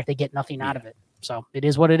don't care. They get nothing out of it. So it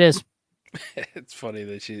is what it is. It's funny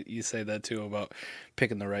that you say that too about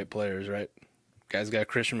picking the right players, right? Guy's got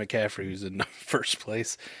Christian McCaffrey, who's in first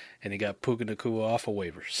place, and he got Puka Nacua off of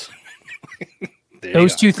waivers.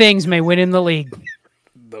 Those 2 things may win in the league.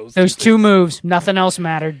 Those 2 moves, nothing else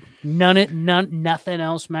mattered. Nothing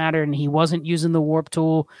else mattered, and he wasn't using the warp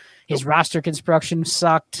tool. His roster construction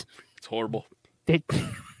sucked. It's horrible.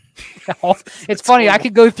 It's funny. I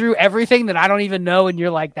could go through everything that I don't even know, and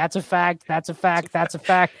you're like, that's a fact, that's a fact, that's a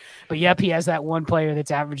fact. But yep, he has that one player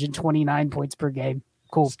that's averaging 29 points per game.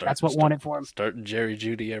 Cool. That's what won it for him. Starting Jerry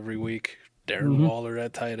Jeudy every week. Darren Waller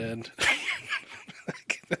at tight end.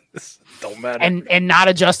 Don't matter. And not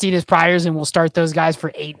adjusting his priors, and we'll start those guys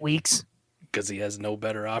for 8 weeks. Because he has no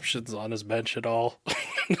better options on his bench at all.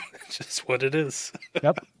 It's just what it is.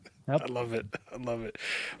 Yep. I love it.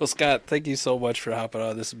 Well, Scott, thank you so much for hopping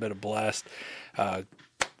on. This has been a blast.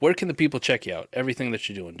 Where can the people check you out? Everything that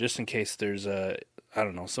you're doing, just in case there's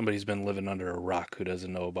somebody's been living under a rock who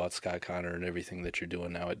doesn't know about Scott Connor and everything that you're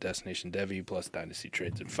doing now at Destination Devy plus Dynasty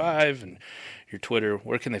Trades at 5 and your Twitter.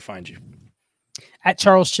 Where can they find you? At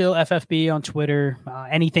Charles Chill FFB on Twitter.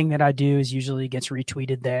 Anything that I do is usually gets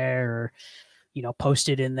retweeted there or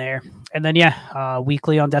posted in there. And then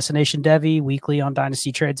weekly on Destination Devy, weekly on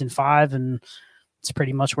Dynasty Trades in 5, and it's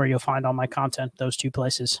pretty much where you'll find all my content, those 2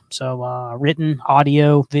 places. So written,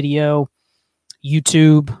 audio, video,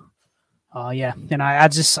 YouTube. And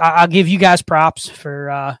I'll give you guys props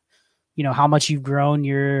for how much you've grown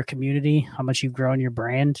your community, how much you've grown your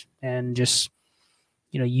brand, and just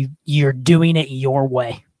you're doing it your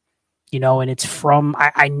way. And it's from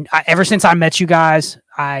I ever since I met you guys,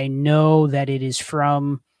 I know that it is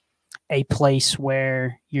from a place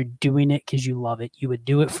where you're doing it because you love it. You would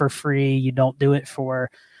do it for free. You don't do it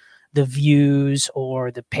for the views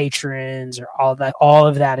or the patrons or all that. All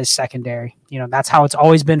of that is secondary. That's how it's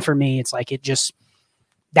always been for me. It's like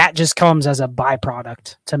that just comes as a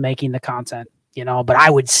byproduct to making the content. but I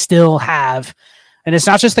would still have, and it's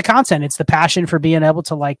not just the content, it's the passion for being able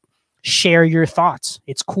to like share your thoughts.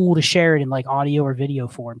 It's cool to share it in like audio or video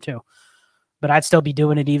form too. But I'd still be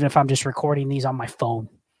doing it even if I'm just recording these on my phone,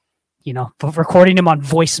 but recording them on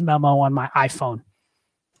voice memo on my iPhone.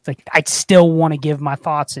 It's like I'd still want to give my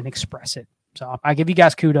thoughts and express it. So I give you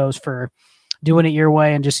guys kudos for doing it your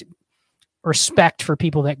way, and just respect for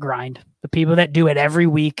people that grind. The people that do it every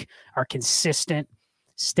week, are consistent,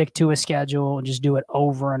 stick to a schedule, and just do it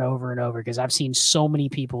over and over and over. Because I've seen so many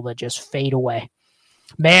people that just fade away.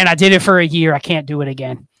 Man, I did it for a year. I can't do it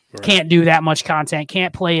again. Right. Can't do that much content.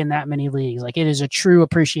 Can't play in that many leagues. Like, it is a true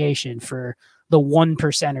appreciation for the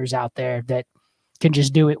 1%ers out there that can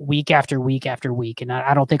just do it week after week after week. And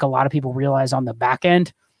I don't think a lot of people realize on the back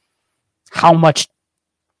end how much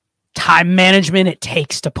time management it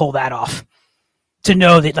takes to pull that off. To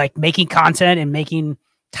know that like making content and making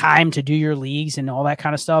time to do your leagues and all that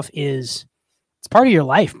kind of stuff it's part of your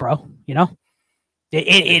life, bro.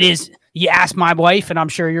 It is. You ask my wife, and I'm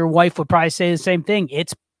sure your wife would probably say the same thing.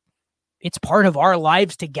 It's part of our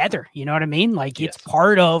lives together. You know what I mean? Like, it's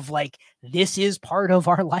part of like, this is part of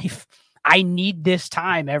our life. I need this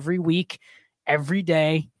time every week, every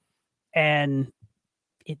day. And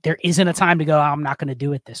there isn't a time to go, I'm not going to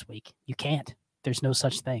do it this week. You can't. There's no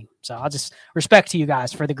such thing. So I'll just respect to you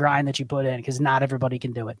guys for the grind that you put in, because not everybody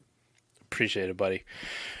can do it. Appreciate it, buddy.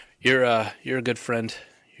 You're a good friend.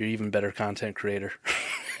 You're even better content creator,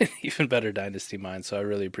 even better Dynasty mind. So I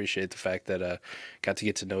really appreciate the fact that got to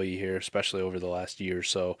get to know you here, especially over the last year or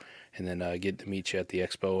so, and then get to meet you at the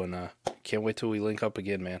expo. And can't wait till we link up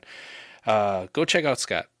again, man. Go check out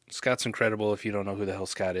Scott. Scott's incredible. If you don't know who the hell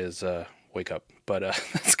Scott is, wake up. But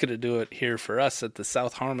that's going to do it here for us at the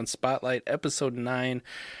South Harmon Spotlight, episode 9.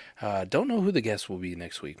 Don't know who the guest will be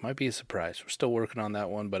next week. Might be a surprise. We're still working on that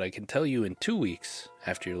one, but I can tell you in 2 weeks,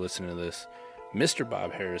 after you're listening to this, Mr.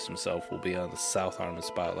 Bob Harris himself will be on the South Harmon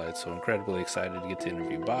Spotlight. So incredibly excited to get to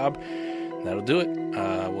interview Bob. And that'll do it.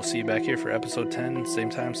 We'll see you back here for episode 10. Same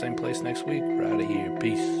time, same place next week. We're out of here.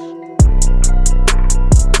 Peace.